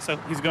 Yeah, so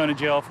he's going to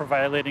jail for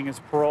violating his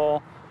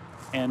parole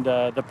and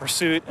the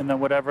pursuit, and then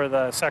whatever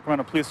the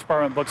Sacramento Police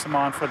Department books him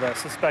on for the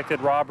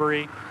suspected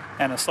robbery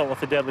and assault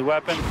with a deadly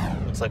weapon.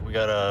 Looks like we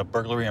got a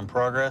burglary in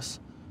progress.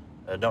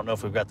 I don't know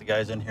if we've got the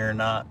guys in here or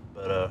not,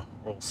 but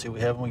we'll see what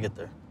we have when we get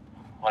there.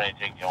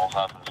 182 take the old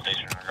house to the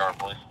station in regard,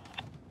 please.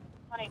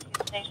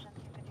 182 station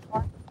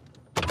 254.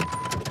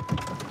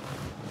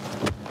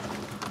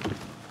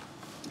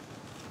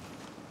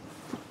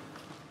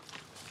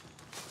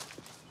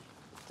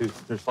 Dude,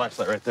 there's a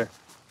flashlight right there.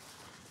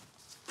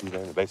 He's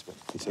there in the basement.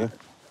 You see him?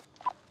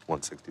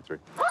 163.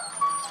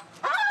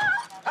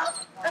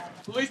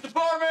 Police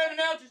department,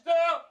 announce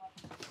yourself!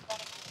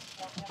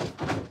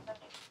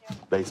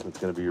 Basement's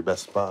gonna be your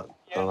best spot.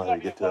 I don't know how to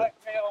get to it.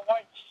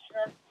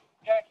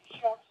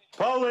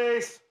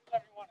 Police!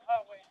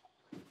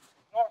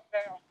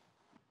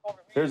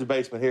 Here's the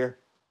basement here.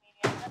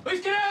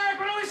 Please connect,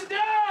 release it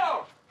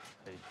down!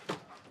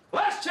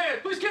 Last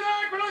chance, please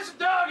connect, release it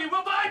down, he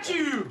will bite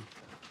you!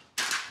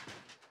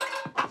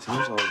 See,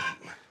 here's all those,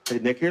 hey,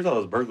 Nick, here's all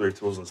those burglary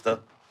tools and stuff.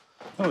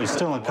 Oh, he's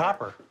stealing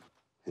copper.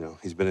 You know,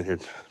 he's been in here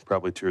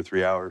probably 2 or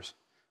 3 hours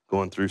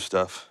going through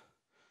stuff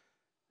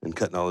and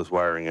cutting all this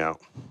wiring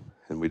out.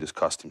 And we just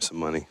cost him some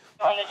money.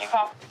 Oh, did you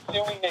come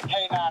doing the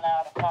K9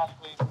 out and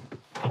possibly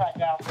track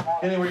down some more?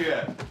 Kenny, where you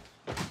at?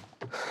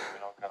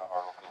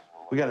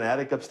 We got an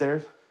attic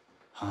upstairs?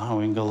 Oh,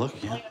 we can go look,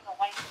 yeah.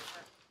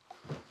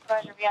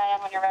 Where's your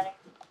VIN when you're ready?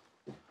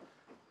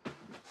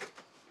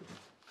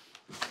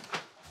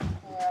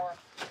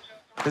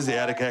 This is the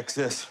attic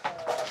access.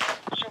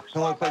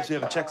 The only place we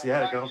haven't checked the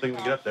attic. I don't think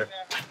we can get up there.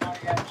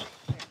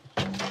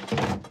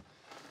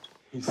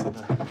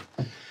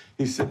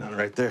 He's sitting on it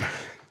right there.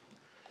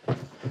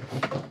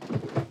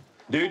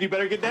 Dude, you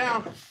better get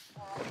down.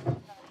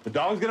 The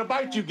dog's gonna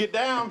bite you. Get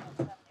down.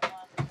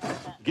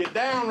 Get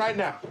down right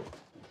now.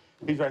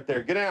 He's right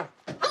there. Get down.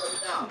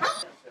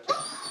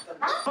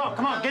 Oh,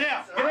 come on, get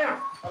out. Get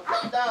out. I'm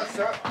coming down,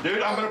 sir.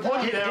 Dude, I'm gonna pull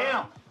you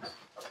down. I'm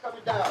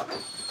coming down.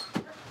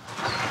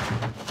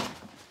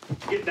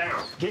 Get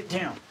down. Get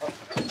down.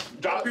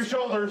 Drop your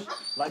shoulders.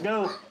 Let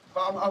go.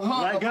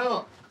 Let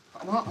go.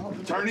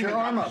 Turn your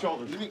arm up.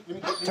 Shoulders.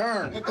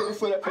 Turn. Let me put my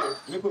foot up here.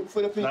 Let me put my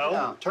foot up here. No,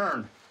 down.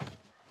 turn.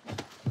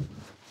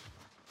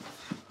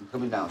 I'm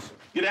coming down, sir.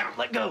 Get out.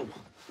 Let go.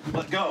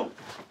 Let go.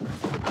 Is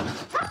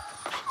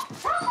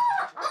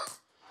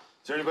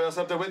there anybody else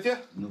up there with you?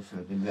 No,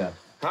 sir. They left.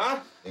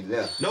 Huh? They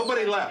left.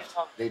 Nobody left.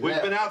 We've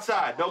been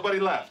outside. Nobody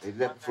left. They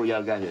left before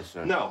y'all got here,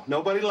 sir. No,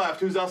 nobody left.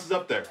 Who else is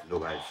up there?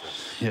 Nobody, sir.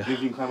 Yeah. You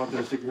think you can climb up there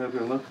and stick your head up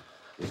here and look?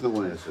 There's no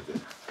one else up there.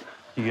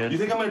 You good? You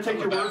think I'm going to take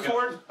your word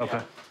for it?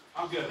 Okay.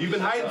 I'm good. You've been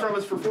hiding from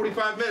us for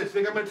 45 minutes. You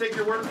think I'm going to take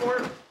your word for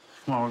it?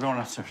 Come on, we're going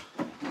upstairs.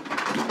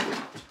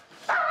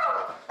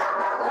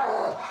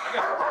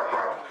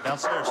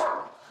 Downstairs.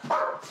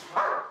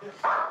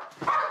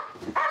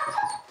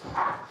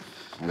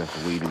 I got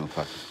the weed in my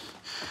pocket.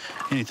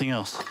 Anything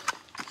else?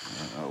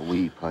 A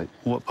weed pipe.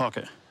 What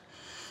pocket?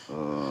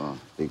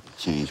 Big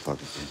change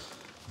pocket.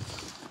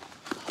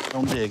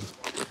 Don't dig.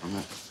 I'm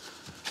not.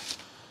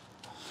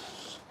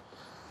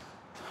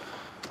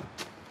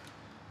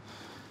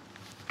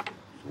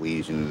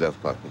 Weed's in the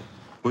left pocket.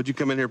 What'd you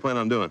come in here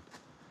planning on doing?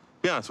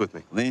 Be honest with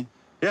me. Me?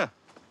 Yeah.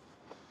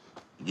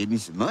 Give me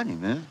some money,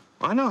 man.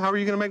 I know. How are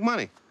you going to make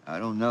money? I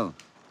don't know.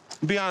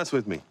 Be honest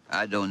with me.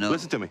 I don't know.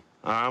 Listen to me.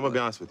 I'm going to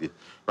be honest with you.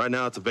 Right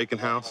now, it's a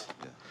vacant house.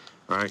 Yeah.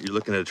 All right, you're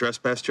looking at a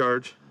trespass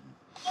charge.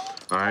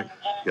 All right,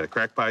 you got a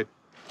crack pipe.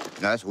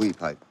 No, that's a weed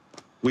pipe.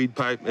 Weed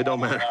pipe, it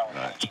don't matter.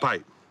 Right. It's a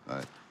pipe.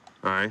 Right.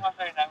 All right.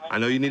 I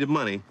know you needed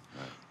money.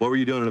 Right. What were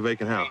you doing in a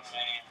vacant house?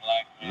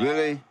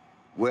 Really?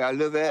 Where I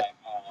live at?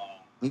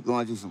 We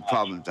going through some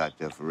problems out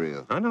there, for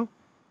real. I know.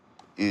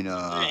 And,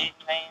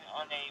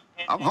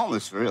 I'm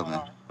homeless, for real,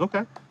 man.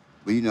 Okay.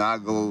 But, you know, I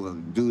go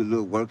and do a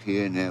little work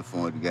here and there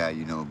for the guy,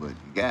 you know, but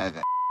the guy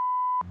got...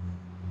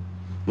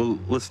 Well,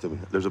 listen to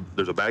me.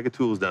 There's a bag of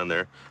tools down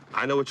there.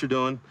 I know what you're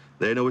doing.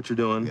 They know what you're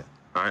doing. Yeah.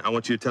 All right, I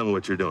want you to tell me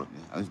what you're doing.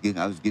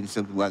 Yeah, I was getting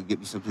something where I could get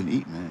me something to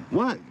eat, man.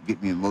 What?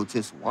 Get me a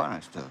motel some water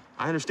and stuff.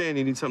 I understand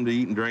you need something to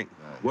eat and drink.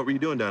 Right. What were you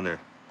doing down there?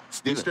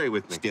 Stealing. Be straight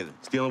with me. Stealing.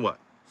 Stealing what?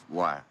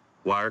 Wire.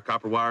 Wire,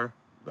 copper wire?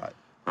 Right.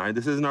 All right,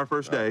 this isn't our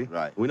first day.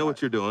 Right. We know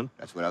what you're doing.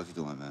 That's what I was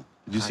doing, man.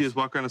 Did you see us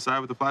walk around the side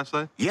with the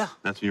flashlight? Yeah.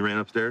 That's when you ran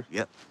upstairs?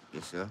 Yep.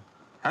 Yes, sir.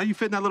 How you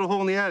fit in that little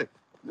hole in the attic?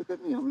 Look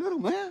at me. I'm little,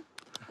 man.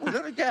 I'm a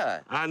little guy.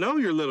 I know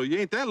you're little. You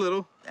ain't that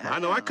little. I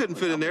know I couldn't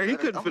fit in there. He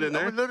couldn't fit in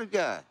there. I'm a little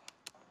guy.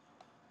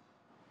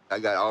 I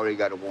already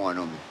got a warrant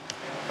on me.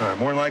 All right,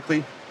 more than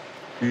likely,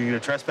 you're gonna get a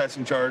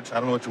trespassing charge. I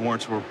don't know what your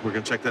warrants were. We're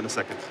gonna check that in a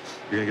second.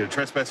 You're gonna get a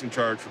trespassing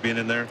charge for being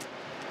in there.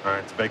 All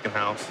right, it's a vacant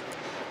house.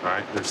 All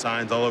right, there's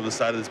signs all over the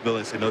side of this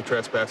building that say no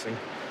trespassing.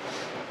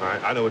 All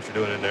right, I know what you're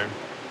doing in there.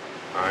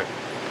 All right,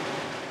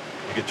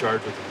 you get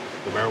charged with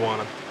the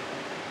marijuana.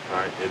 All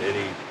right, and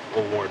any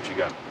old warrants you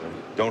got.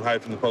 Don't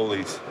hide from the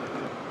police.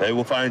 They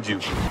will find you.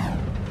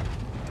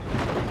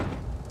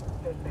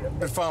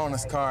 Been following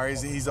his car.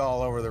 He's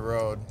all over the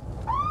road.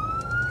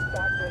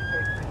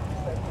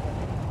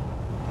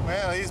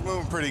 Well, he's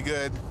moving pretty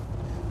good.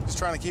 Just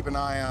trying to keep an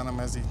eye on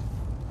him as he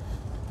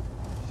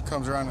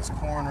comes around this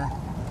corner.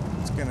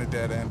 It's been a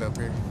dead end up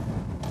here.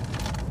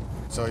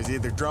 So he's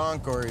either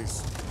drunk or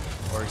he's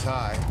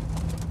high.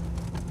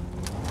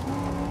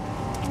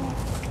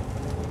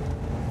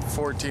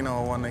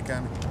 1401, they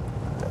kind of.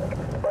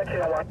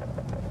 1401.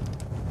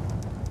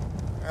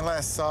 I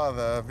last saw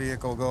the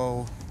vehicle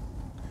go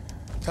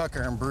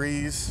Tucker and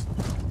Breeze,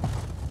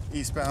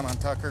 eastbound on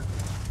Tucker.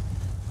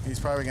 He's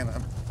probably gonna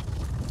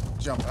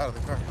jump out of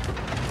the car.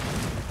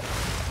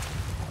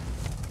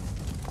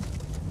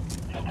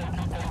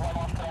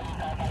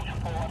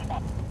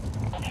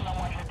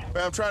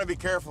 But I'm trying to be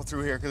careful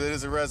through here because it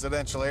is a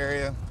residential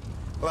area.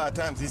 A lot of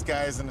times these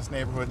guys in this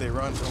neighborhood, they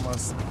run from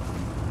us.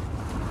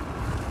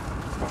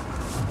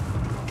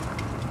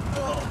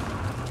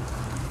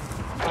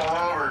 Pull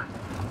over.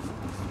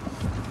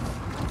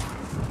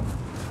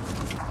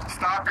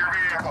 Stop your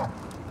vehicle.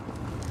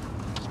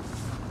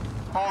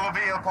 Pull the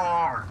vehicle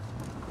over.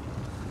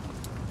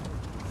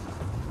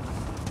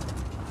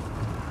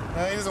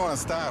 No, he doesn't want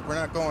to stop.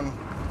 We're going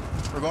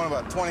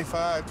about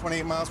 25,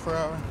 28 miles per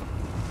hour.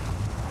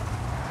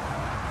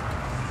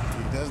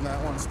 He does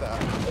not want to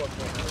stop.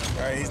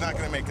 All right, he's not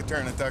going to make a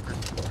turn at Tucker.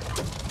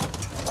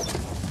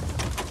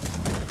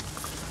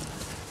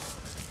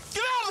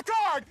 Get out of the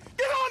car!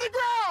 Get on the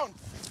ground!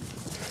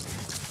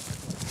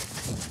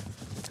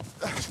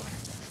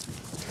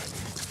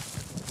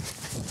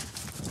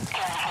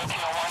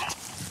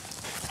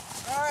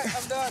 All right,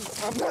 I'm done.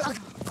 I'm done.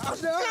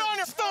 Get on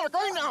your stomach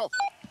right now!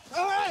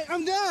 All right,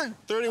 I'm done.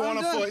 31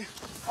 a foot.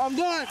 I'm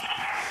done.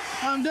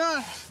 I'm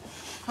done.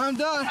 I'm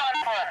done.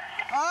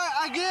 All right,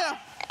 I give.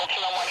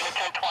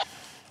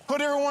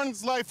 Put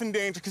everyone's life in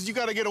danger because you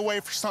got to get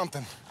away for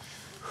something.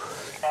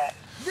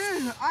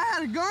 Dude, I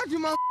had a gun to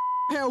my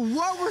head.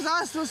 What was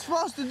I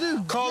supposed to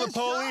do? Call the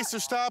police or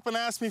stop and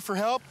ask me for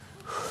help?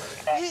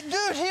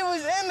 Dude, he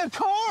was in the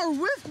car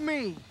with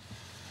me.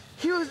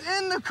 He was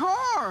in the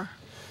car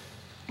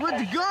with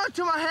the gun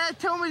to my head,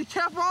 telling me to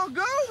keep on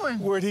going.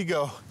 Where'd he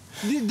go?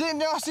 Didn't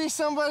y'all see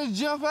somebody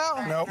jump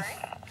out? Nope.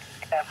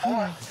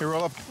 Here,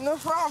 roll up. No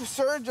problem,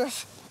 sir.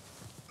 Just,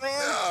 man,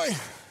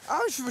 I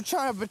was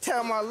trying to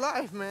protect my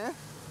life, man.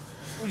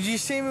 Did you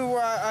see me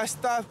where I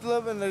stopped a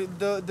little bit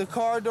and the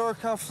car door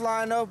come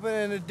flying open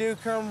and the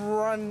dude come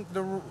run?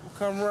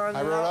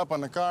 I rode up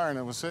on the car and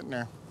it was sitting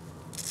there.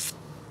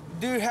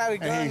 Dude had a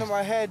gun to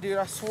my head, dude.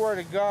 I swear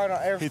to God on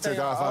everything. He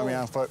took off on me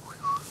on foot.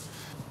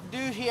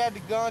 Dude, he had the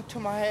gun to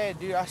my head,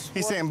 dude. I swear.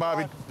 He's saying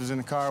Bobby was in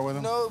the car with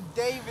him? No,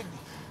 David.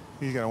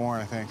 He's got a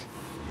warrant, I think.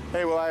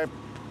 Hey, will I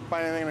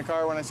find anything in the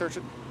car when I search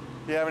it?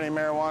 Do you have any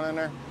marijuana in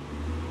there?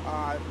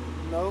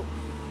 Nope.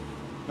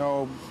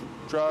 No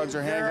drugs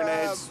or hand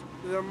grenades?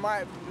 There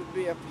might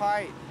be a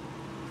pipe.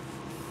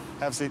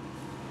 Have a seat.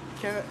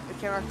 Can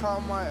I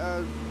call my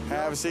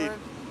Have a seat.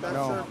 That's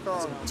no. her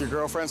car. It's your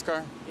girlfriend's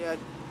car? Yeah.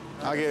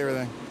 I'll get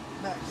everything.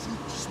 That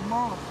seat's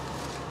small.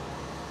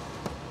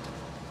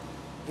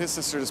 His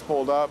sister just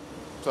pulled up,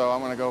 so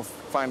I'm gonna go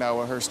find out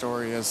what her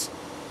story is.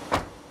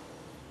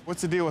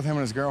 What's the deal with him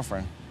and his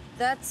girlfriend?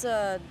 That's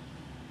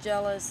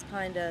jealous,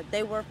 kind of.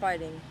 They were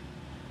fighting.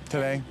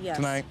 Today? Yes.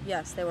 Tonight?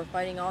 Yes, they were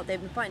fighting they've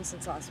been fighting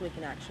since last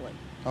weekend, actually.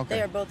 Okay.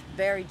 They are both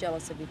very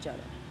jealous of each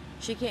other.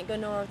 She can't go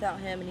nowhere without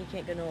him, and he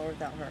can't go nowhere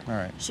without her. All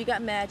right. She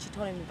got mad. She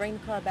told him to bring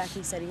the car back.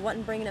 He said he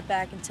wasn't bringing it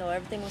back until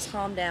everything was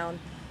calmed down.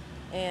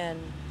 And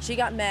she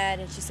got mad,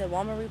 and she said,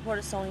 well, I'm going to report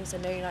it stolen. He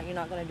said, no, you're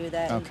not going to do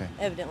that. Okay. And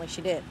evidently,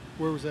 she did.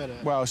 Where was that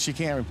at? Well, she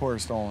can't report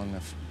it stolen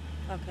if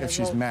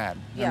she's mad.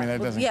 Yeah, I mean,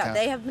 that doesn't count.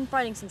 They have been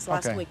fighting since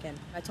last weekend.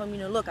 I told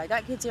him, look, I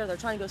got kids here. They're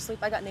trying to go sleep.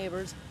 I got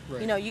neighbors.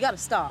 Right. You got to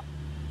stop.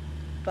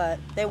 But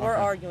they were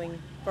arguing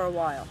for a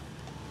while.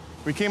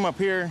 We came up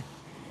here,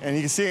 and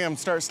you can see him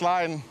start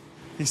sliding.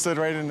 He slid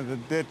right into the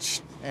ditch,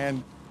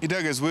 and he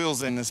dug his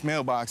wheels in. This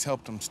mailbox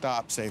helped him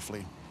stop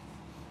safely.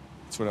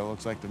 That's what it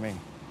looks like to me.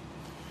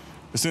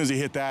 As soon as he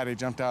hit that, he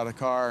jumped out of the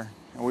car,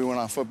 and we went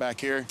on foot back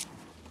here.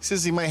 He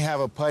says he may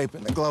have a pipe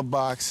in the glove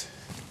box.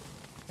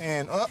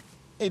 And,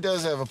 he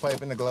does have a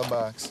pipe in the glove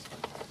box.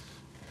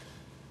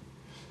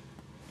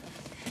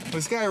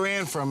 This guy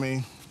ran from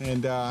me,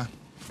 and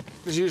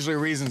there's usually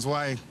reasons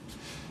why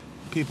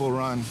people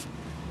run.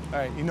 All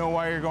right, you know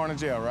why you're going to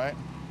jail, right?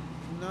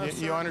 No,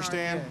 sir, you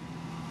understand? not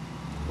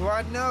yet. Well,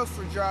 I know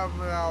for driving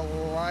without a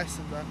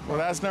license. Well,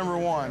 that's number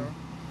one.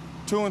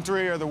 2 and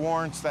 3 are the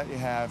warrants that you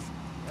have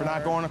for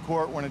not going to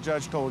court when a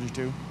judge told you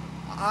to.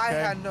 I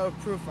had no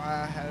proof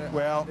I had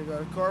to go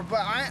to court, but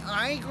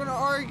I ain't gonna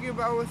argue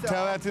about what.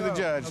 Tell that to the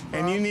judge,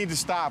 and you need to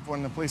stop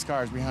when the police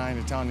car is behind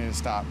you telling you to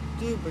stop.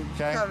 Dude, but you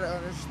gotta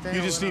understand.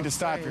 You just what need I'm to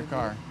stop saying, your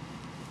car.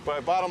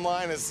 But bottom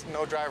line is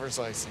no driver's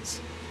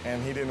license,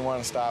 and he didn't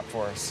want to stop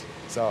for us,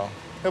 so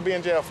he'll be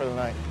in jail for the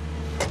night.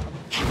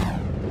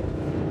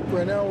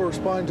 Right now, we're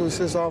responding to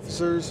assist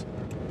officers.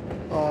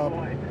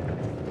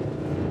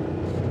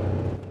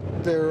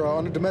 They're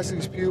on a domestic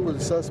dispute with a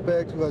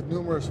suspect who had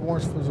numerous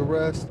warrants for his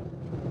arrest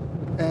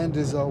and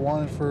is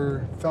wanted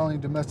for felony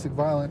domestic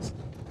violence.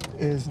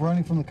 Is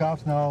running from the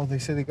cops now. They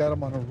say they got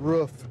him on a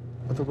roof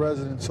with the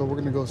residence, so we're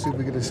gonna go see if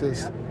we can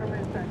assist.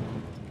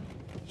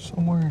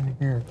 Somewhere in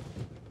here.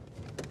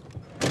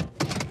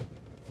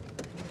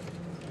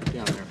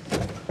 Down there.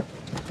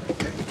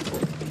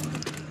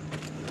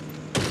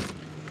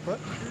 What?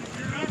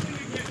 You're not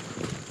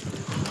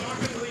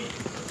gonna leave.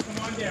 Come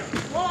on down.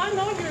 Well, I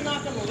know you're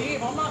not gonna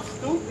leave. I'm not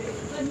stupid.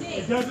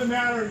 It doesn't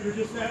matter. You're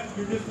just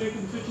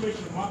making the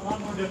situation a lot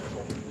more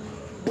difficult.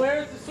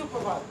 Where's the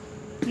supervisor?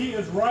 He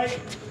is right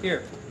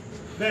here.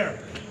 There.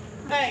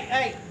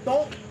 Hey,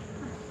 don't.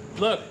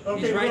 Look,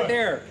 Okay, he's right look.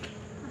 there.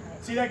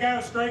 See that guy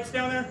with stripes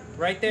down there?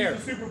 Right there.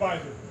 He's the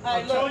supervisor. Hey,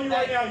 I'm look, telling you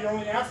right hey. now, you're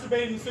only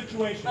exacerbating the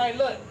situation. Hey,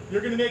 look.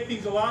 You're gonna make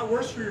things a lot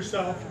worse for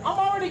yourself. I'm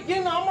already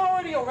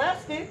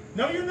arrested.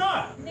 No, you're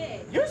not.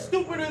 You're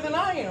stupider than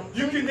I am.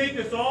 You can make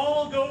this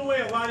all go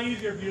away a lot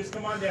easier if you just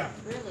come on down.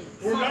 Really?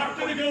 We're not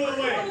gonna go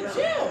away.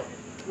 Chill.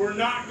 We're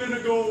not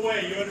gonna go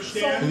away, you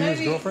understand? So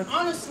maybe,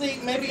 honestly,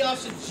 maybe I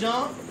should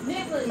jump,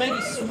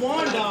 maybe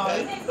swan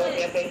dive.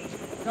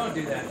 Don't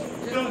do that.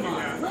 Don't do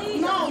that.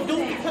 No,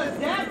 dude, because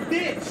that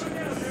bitch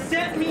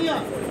set me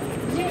up.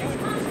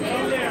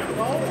 Calm down.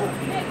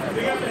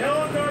 We got the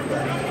helicopter.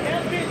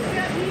 That bitch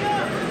set me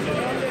up.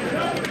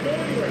 No, go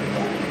anywhere.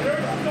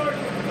 There's the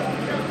sergeant.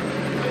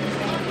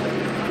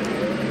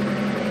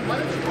 Why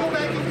don't you go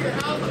back into your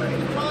house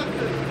and talk to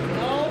them?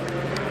 No.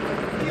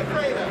 What are you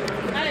afraid of?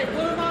 Hey,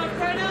 what am I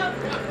afraid of?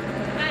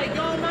 Hey,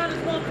 y'all might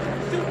as well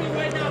shoot me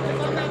right now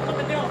because I'm not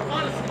coming down,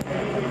 honestly.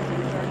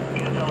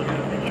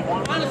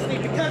 Honestly,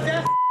 because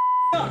that's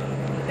up.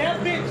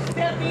 That bitch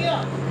set me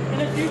up.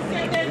 And if you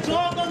set that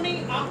dog on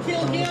me, I'll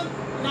kill him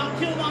and I'll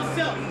kill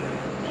myself.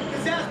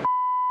 Because that's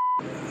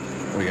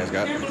What do you guys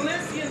got? and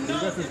Valencia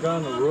knows. Got this guy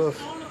on the roof.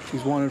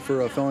 He's wanted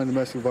for felony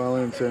domestic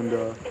violence and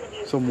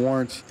some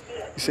warrants.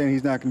 He's saying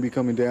he's not going to be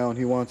coming down.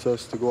 He wants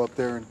us to go up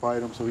there and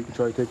fight him so he can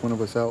try to take one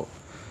of us out.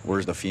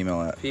 Where's the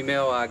female at?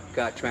 Female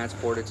got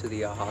transported to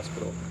the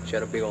hospital. She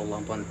had a big old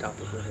lump on the top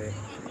of her head.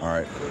 All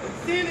right.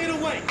 Send it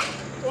away.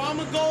 Or I'm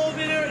going to go over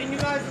there and you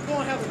guys are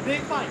going to have a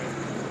big fight.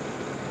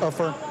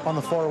 On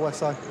the far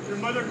west side. Your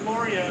mother,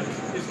 Gloria,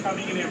 is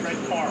coming in a red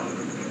car,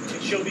 and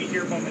she'll be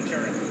here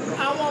momentarily.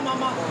 I want my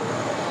mama.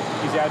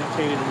 He's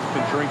agitated, he's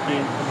been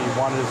drinking, he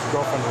wanted his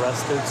girlfriend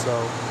arrested, so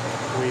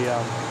we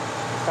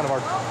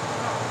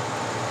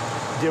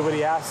did what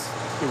he asked.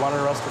 He wanted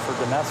her arrested for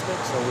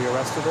domestic, so we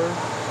arrested her,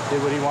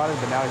 did what he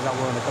wanted, but now he's not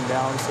willing to come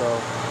down, so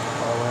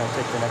we're going to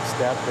take the next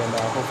step and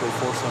hopefully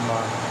force him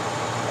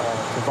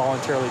to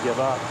voluntarily give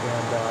up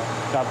and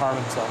not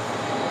harm himself.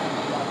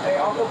 Hey,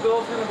 Uncle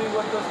Bill's gonna be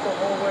with us the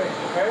whole way,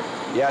 okay?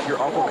 Yeah,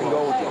 your uncle can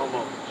go with you.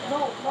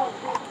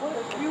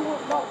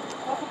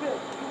 Uncle Bill.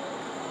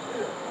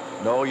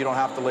 No, you don't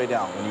have to lay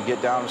down. When you get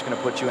down, I'm just going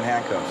to put you in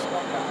handcuffs.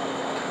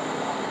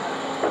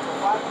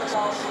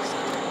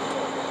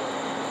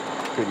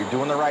 Good, you're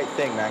doing the right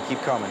thing, man.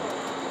 Keep coming.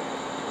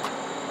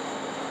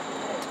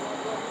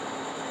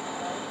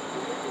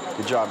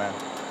 Good job, man.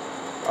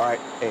 All right,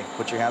 hey,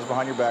 put your hands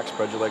behind your back,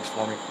 spread your legs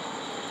for me.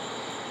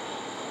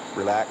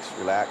 Relax,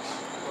 relax.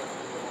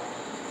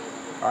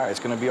 All right,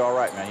 it's going to be all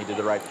right, man. You did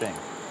the right thing.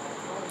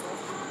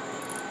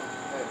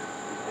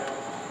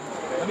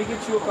 Let me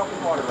get you a cup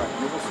of water right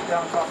here. We'll sit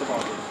down and talk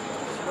about this.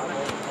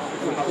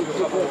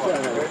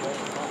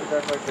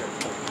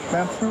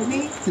 Ma'am? For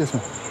me? Yes,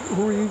 ma'am.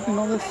 Who are you using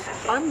all this?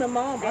 I'm the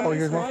mom. Oh,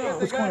 you're the mom?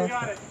 What's going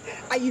on?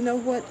 You know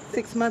what?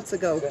 6 months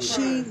ago,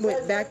 she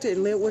went back to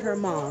live with her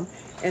mom,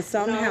 and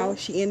somehow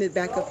she ended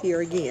back up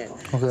here again.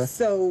 Okay.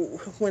 So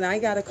when I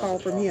got a call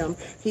from him,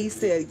 he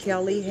said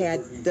Kelly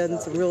had done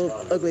some real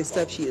ugly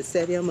stuff. She had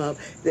set him up.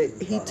 That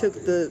he took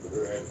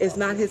it's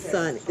not his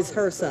son, it's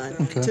her son.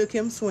 Okay. Took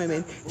him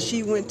swimming.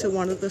 She went to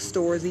one of the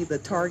stores, either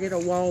Target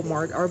or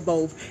Walmart or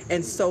both,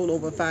 and sold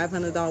over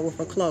 $500 worth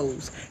of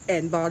clothes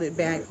and bought it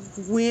back.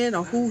 When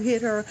or who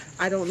hit her,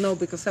 I don't know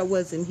because I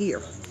wasn't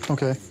here.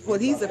 Okay.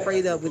 What he's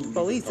afraid of with the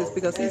police is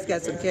because he's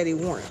got some petty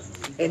warrants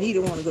and he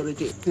didn't want to go to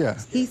jail. Yeah.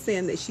 He's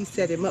saying that she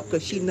set him up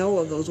because she know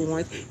of those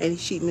warrants and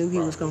she knew he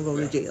was going to go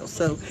to jail.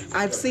 So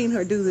I've seen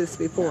her do this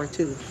before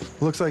too.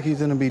 Looks like he's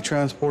going to be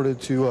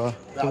transported to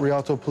the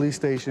Rialto Police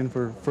Station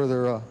for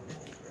further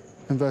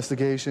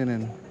investigation,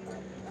 and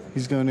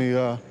he's going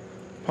to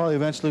probably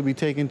eventually be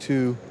taken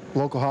to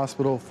local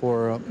hospital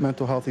for a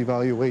mental health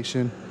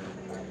evaluation